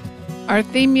 Our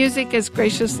theme music is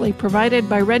graciously provided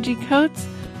by Reggie Coates.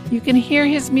 You can hear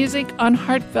his music on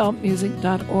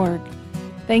heartfeltmusic.org.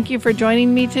 Thank you for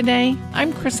joining me today.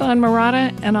 I'm Chrysalyn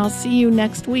Murata, and I'll see you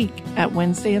next week at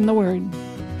Wednesday in the Word.